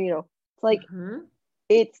did you do? And,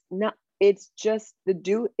 it's like, it's just the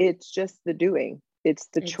doing, it's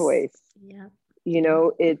the choice. Yeah.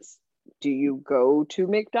 It's, do you go to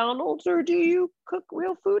McDonald's or do you cook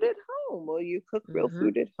real food at home? Well, you cook real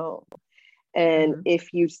food at home. And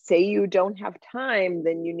if you say you don't have time,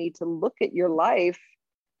 then you need to look at your life.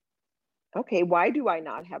 Okay, why do I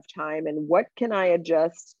not have time? And what can I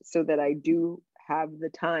adjust so that I do have the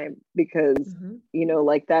time? Because,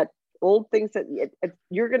 like that old thing said,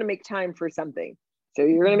 you're going to make time for something. So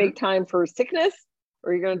you're going to make time for sickness,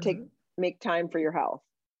 or you're going to make time for your health.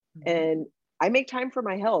 And I make time for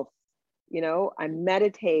my health. I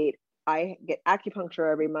meditate, I get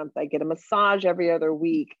acupuncture every month. I get a massage every other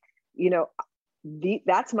week.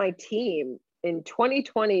 That's my team. In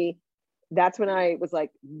 2020, that's when I was like,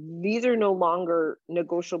 these are no longer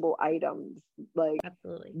negotiable items. Like,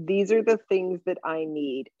 absolutely, these are the things that I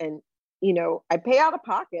need. And, I pay out of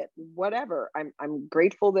pocket, whatever. I'm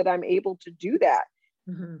grateful that I'm able to do that.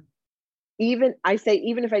 Even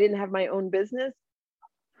if I didn't have my own business,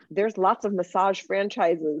 there's lots of massage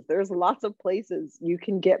franchises. There's lots of places you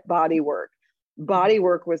can get body work. Body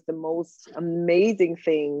work was the most amazing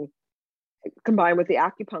thing combined with the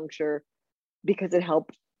acupuncture, because it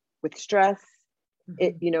helped with stress.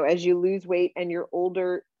 It, as you lose weight and you're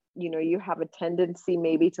older, you have a tendency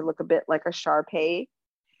maybe to look a bit like a Shar-Pei.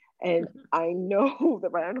 And I know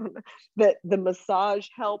that the massage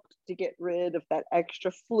helped to get rid of that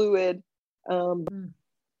extra fluid. And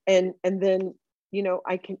then,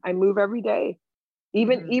 I move every day,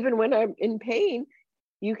 even when I'm in pain.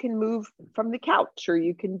 You can move from the couch, or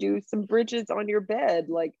you can do some bridges on your bed.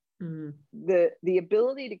 Like the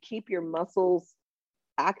ability to keep your muscles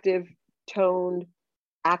active, toned,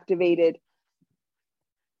 activated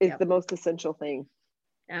is the most essential thing.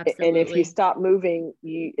 Absolutely. And if you stop moving,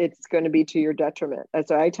 it's going to be to your detriment. And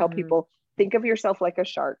so I tell people, think of yourself like a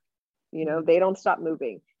shark. They don't stop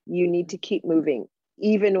moving. You need to keep moving,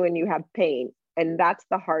 even when you have pain. And that's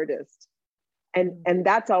the hardest. And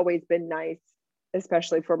that's always been nice,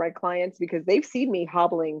 especially for my clients, because they've seen me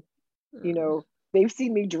hobbling, they've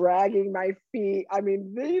seen me dragging my feet. I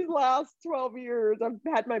mean, these last 12 years, I've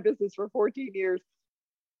had my business for 14 years.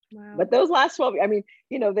 Wow. But those last 12, I mean,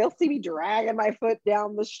 they'll see me dragging my foot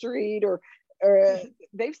down the street, or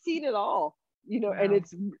they've seen it all, wow. And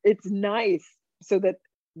it's nice so that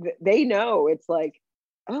they know. It's like,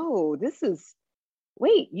 oh,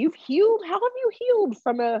 wait, you've healed? How have you healed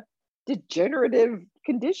from a degenerative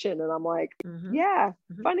condition? And I'm like,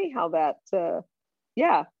 funny how that, it's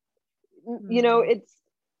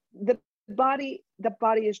the body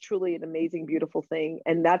is truly an amazing, beautiful thing.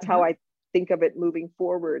 And that's how I think of it moving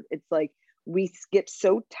forward. It's like we get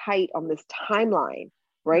so tight on this timeline,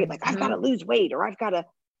 right? Like, I've got to lose weight, or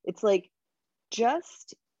it's like,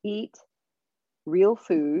 just eat real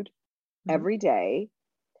food every day.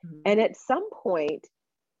 And at some point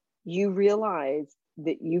you realize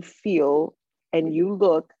that you feel and you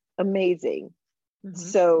look amazing.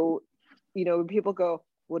 So, people go,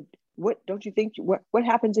 well, what don't you think, what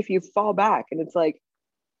happens if you fall back? And it's like,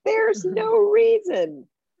 there's no reason.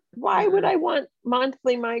 Why would I want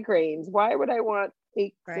monthly migraines? Why would I want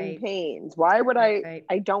aches and pains? Why would I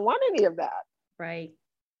don't want any of that. Right.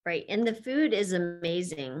 And the food is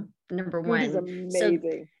amazing. Number one. Food is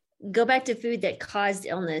amazing. So go back to food that caused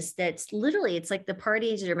illness. That's literally, it's like the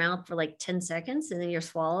party in your mouth for like 10 seconds and then you're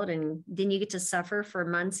swallowed, and then you get to suffer for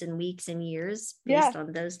months and weeks and years based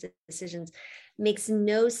on those decisions. Makes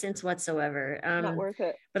no sense whatsoever. Not worth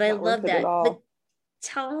it. But I love that. But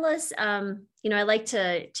tell us, I like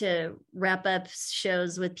to wrap up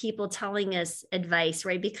shows with people telling us advice,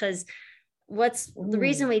 right? Because the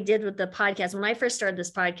reason we did with the podcast, when I first started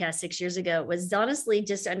this podcast 6 years ago, was honestly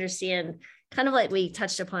just to understand, kind of like we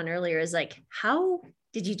touched upon earlier, is like, how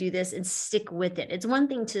did you do this and stick with it? It's one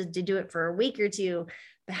thing to do it for a week or two,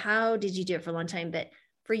 but how did you do it for a long time? But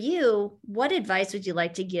for you, what advice would you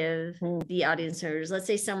like to give the audience members? Let's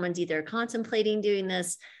say someone's either contemplating doing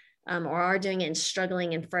this or are doing it and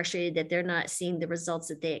struggling and frustrated that they're not seeing the results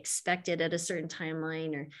that they expected at a certain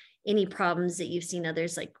timeline, or any problems that you've seen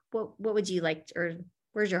others. Like, what would you like, or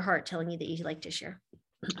where's your heart telling you that you'd like to share?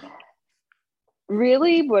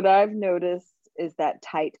 Really, what I've noticed is that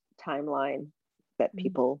tight timeline that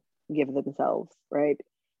people give themselves, right?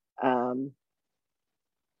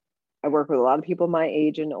 I work with a lot of people my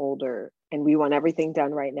age and older, and we want everything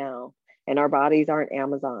done right now. And our bodies aren't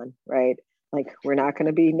Amazon, right? Like, we're not going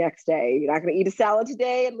to be next day. You're not going to eat a salad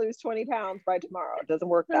today and lose 20 pounds by tomorrow. It doesn't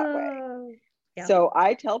work that way. Yeah. So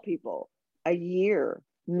I tell people a year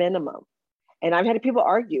minimum. And I've had people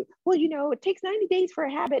argue, well, you know, it takes 90 days for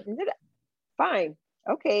a habit. And fine.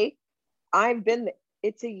 Okay.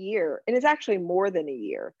 It's a year, and it's actually more than a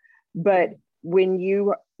year. But when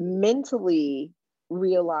you mentally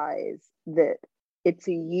realize that it's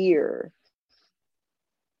a year,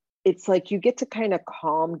 it's like you get to kind of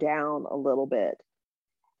calm down a little bit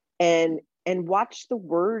and watch the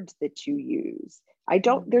words that you use.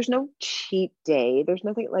 There's no cheat day. There's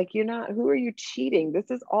nothing like, who are you cheating? This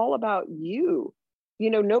is all about you.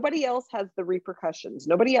 Nobody else has the repercussions.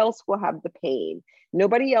 Nobody else will have the pain.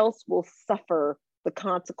 Nobody else will suffer the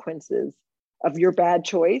consequences of your bad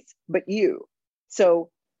choice, but you.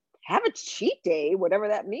 So have a cheat day, whatever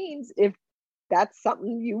that means, if that's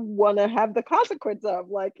something you want to have the consequence of.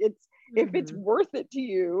 Like, if it's worth it to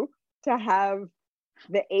you to have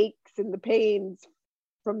the aches and the pains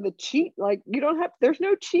from the cheat, like, there's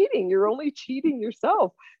no cheating. You're only cheating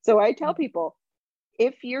yourself. So I tell people,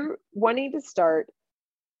 if you're wanting to start,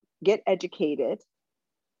 get educated,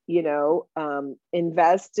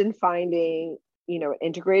 invest in finding, an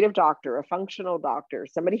integrative doctor, a functional doctor,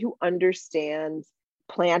 somebody who understands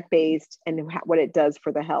plant-based and what it does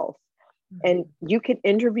for the health. And you can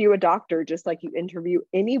interview a doctor just like you interview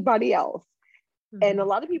anybody else. And a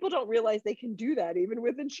lot of people don't realize they can do that even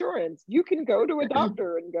with insurance. You can go to a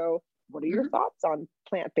doctor and go, what are your thoughts on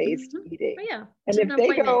plant-based eating? Oh, yeah. And if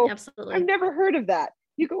they go, absolutely, I've never heard of that,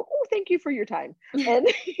 you go, oh, thank you for your time. And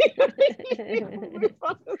move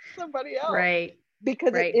on to somebody else. Right.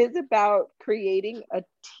 Because it is about creating a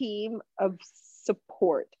team of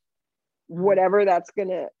support, whatever that's going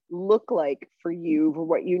to look like for you, for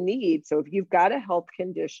what you need. So if you've got a health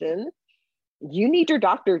condition, you need your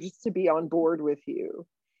doctor just to be on board with you.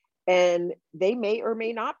 And they may or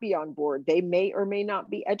may not be on board. They may or may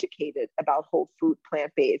not be educated about whole food,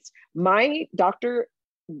 plant-based. My doctor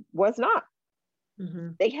was not.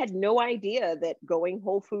 They had no idea that going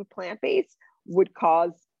whole food, plant-based would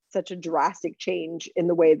cause such a drastic change in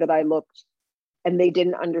the way that I looked, and they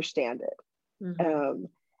didn't understand it.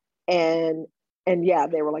 And yeah,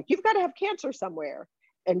 they were like, you've got to have cancer somewhere.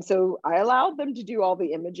 And so I allowed them to do all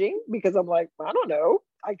the imaging because I'm like, I don't know,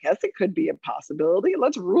 I guess it could be a possibility.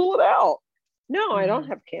 Let's rule it out. No, I don't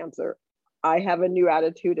have cancer. I have a new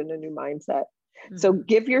attitude and a new mindset. So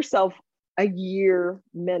give yourself a year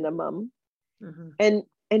minimum, and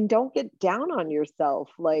don't get down on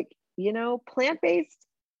yourself. Like, plant-based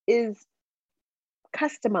is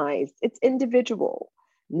customized. It's individual.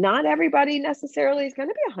 Not everybody necessarily is going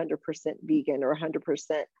to be 100% vegan or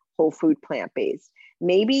 100% whole food, plant-based.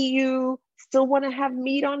 Maybe you still want to have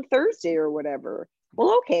meat on Thursday or whatever.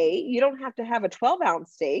 Well, okay, you don't have to have a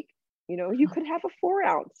 12-ounce steak. You could have a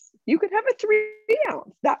 4-ounce. You could have a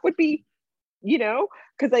 3-ounce. That would be,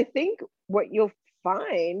 because I think what you'll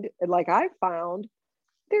find, like I found,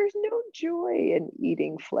 there's no joy in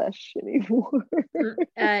eating flesh anymore.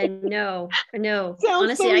 No. Sounds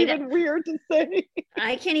Honestly, so even weird to say.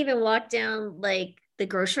 I can't even walk down like the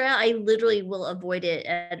grocery aisle. I literally will avoid it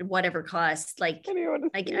at whatever cost. Like,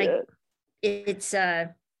 it's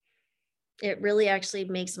it really actually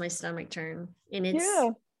makes my stomach turn, and it's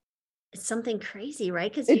something crazy,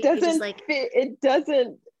 right? Because it doesn't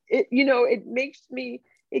it makes me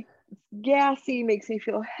gassy, makes me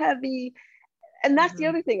feel heavy. And that's the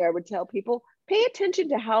other thing I would tell people: pay attention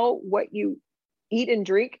to how what you eat and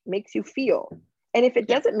drink makes you feel. And if it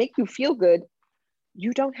doesn't make you feel good,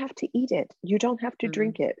 you don't have to eat it. You don't have to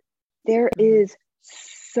drink it. There is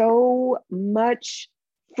so much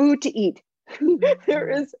food to eat. There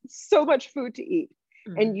is so much food to eat.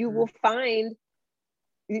 And you will find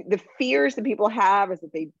the fears that people have is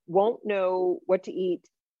that they won't know what to eat.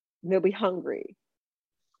 They'll be hungry.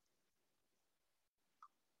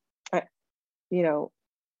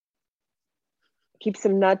 keep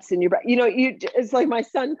some nuts in your back. It's like my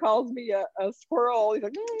son calls me a squirrel. He's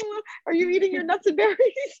like, are you eating your nuts and berries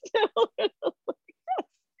now?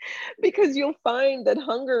 Because you'll find that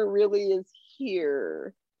hunger really is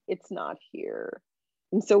here. It's not here.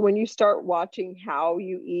 And so when you start watching how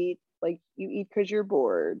you eat, like you eat because you're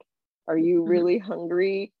bored. Are you really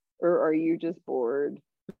hungry, or are you just bored?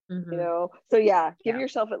 So give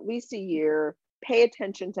yourself at least a year, pay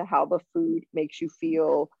attention to how the food makes you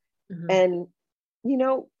feel, and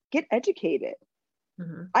get educated.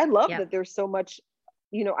 I love that there's so much.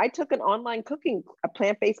 I took an online a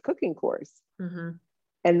plant-based cooking course,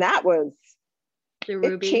 and that was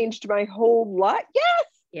it changed my whole life.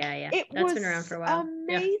 Yes, that's been around for a while.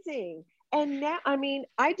 Amazing. And now,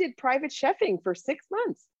 I did private chefing for 6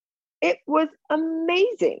 months. It was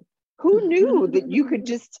amazing. Who knew that you could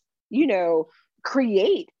just,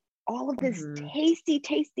 create all of this tasty,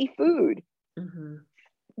 tasty food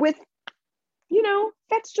with,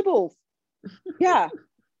 vegetables. Yeah.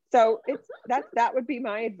 So that would be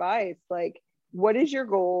my advice. Like, what is your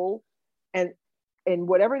goal? And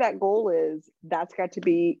whatever that goal is, that's got to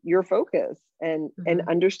be your focus, and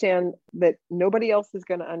understand that nobody else is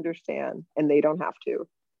going to understand, and they don't have to.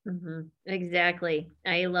 Exactly.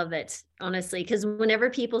 I love it, honestly, because whenever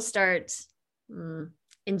people start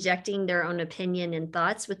injecting their own opinion and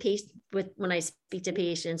thoughts with when I speak to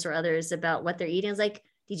patients or others about what they're eating, it's like,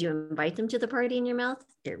 did you invite them to the party in your mouth?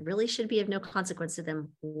 It really should be of no consequence to them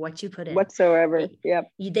what you put in whatsoever.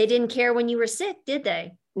 Yep. They didn't care when you were sick, did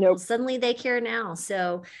they? Nope. Well, suddenly they care now.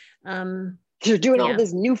 So you're doing all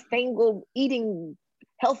this newfangled eating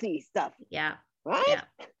healthy stuff. Yeah. What? Yeah.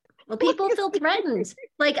 Well, people feel threatened.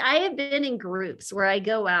 Like, I have been in groups where I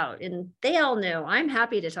go out and they all know I'm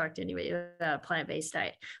happy to talk to anybody about a plant-based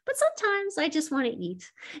diet, but sometimes I just want to eat.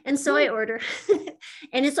 And so I order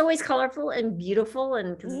and it's always colorful and beautiful.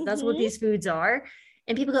 And because that's what these foods are.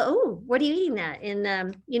 And people go, oh, what are you eating that?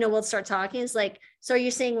 And, we'll start talking. It's like, so are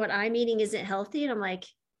you saying what I'm eating isn't healthy? And I'm like,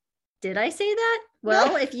 did I say that?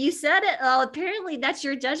 Well, if you said it, well, apparently that's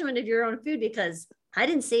your judgment of your own food, because I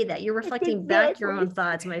didn't say that. You're reflecting back your own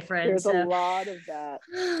thoughts, my friend. There's a lot of that.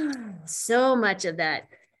 So much of that.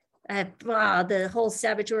 The whole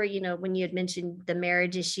saboteur, when you had mentioned the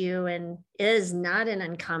marriage issue, and it is not an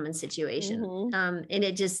uncommon situation. And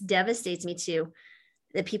it just devastates me too,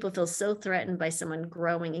 that people feel so threatened by someone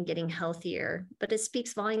growing and getting healthier. But it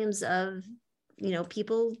speaks volumes of,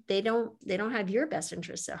 people, they don't have your best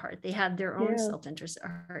interests at heart. They have their own self-interest at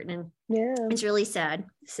heart. And it's really sad.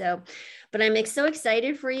 So, but I'm so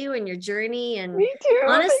excited for you and your journey. And me too.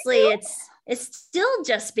 Honestly, it's still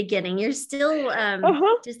just beginning. You're still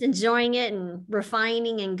just enjoying it and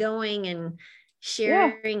refining and going and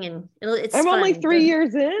sharing. And it's I'm fun. only 3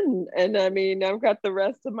 years in, and I've got the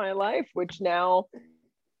rest of my life, which now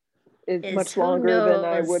is much longer than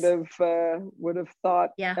I would have thought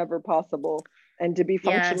ever possible. And to be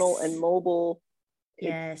functional and mobile,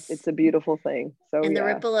 it's a beautiful thing. So and the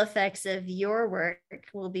ripple effects of your work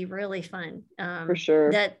will be really fun. For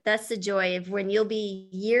sure. That's the joy of when you'll be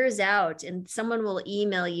years out and someone will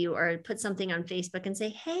email you or put something on Facebook and say,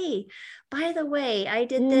 hey, by the way, I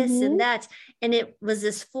did this and that. And it was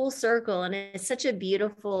this full circle. And it's such a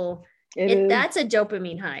beautiful, that's a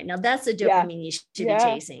dopamine high. Now that's a dopamine you should be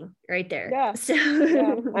chasing right there. Yeah. So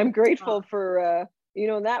I'm grateful for,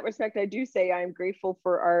 in that respect, I do say I'm grateful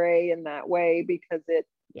for RA in that way, because it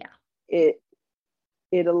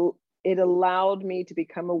allowed me to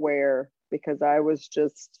become aware, because I was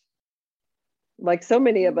just like so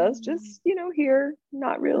many of us, just, here,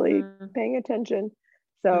 not really paying attention.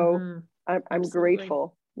 So I'm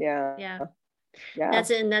grateful. Yeah. That's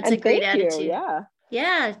a great attitude.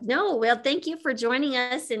 Yeah. No, well, thank you for joining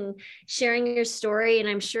us and sharing your story. And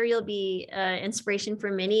I'm sure you'll be inspiration for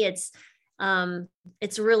many.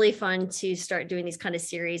 It's really fun to start doing these kind of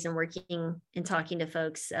series and working and talking to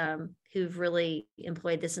folks who've really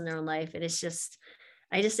employed this in their own life. And I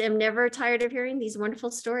just am never tired of hearing these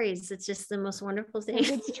wonderful stories. It's just the most wonderful thing.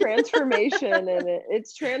 It's transformation, and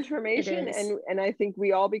it's transformation. And I think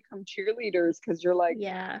we all become cheerleaders, because you're like,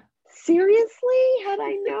 seriously, had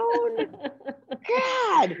I known?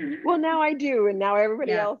 God. Well, now I do. And now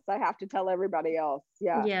everybody else, I have to tell everybody else.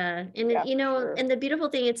 And and the beautiful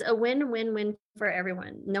thing, it's a win-win-win for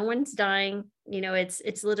everyone. No one's dying.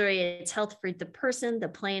 It's literally, it's health for the person, the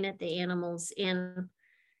planet, the animals, and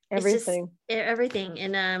everything.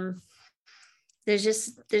 And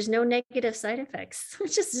there's no negative side effects,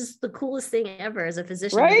 which is just the coolest thing ever as a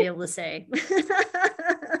physician to be able to say.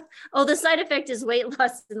 Oh, the side effect is weight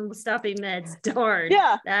loss and stopping meds. Darn.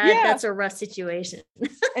 That's a rough situation.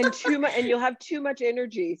 And you'll have too much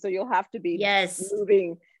energy, so you'll have to be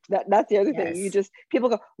That's the other thing. People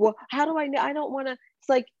go, well, how do I know? I don't want to. It's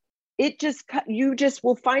like, you just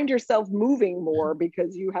will find yourself moving more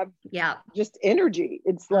because you have just energy.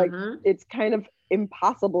 It's like, it's kind of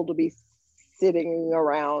impossible to be sitting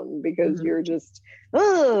around because you're just,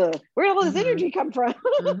 where did all this energy come from?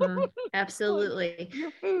 Absolutely.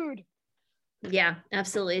 Your food. Yeah,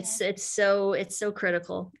 absolutely. It's so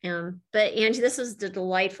critical. But Angie, this was a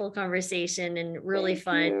delightful conversation and really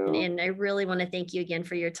fun. And I really want to thank you again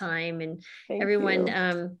for your time. And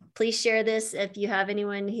everyone, please share this if you have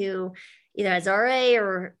anyone who either has RA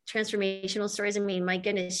or transformational stories. I mean, my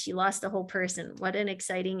goodness, she lost a whole person. What an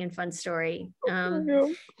exciting and fun story. And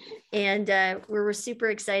we're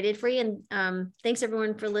super excited for you. And thanks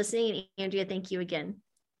everyone for listening. And Andrea, thank you again.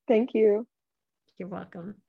 Thank you. You're welcome.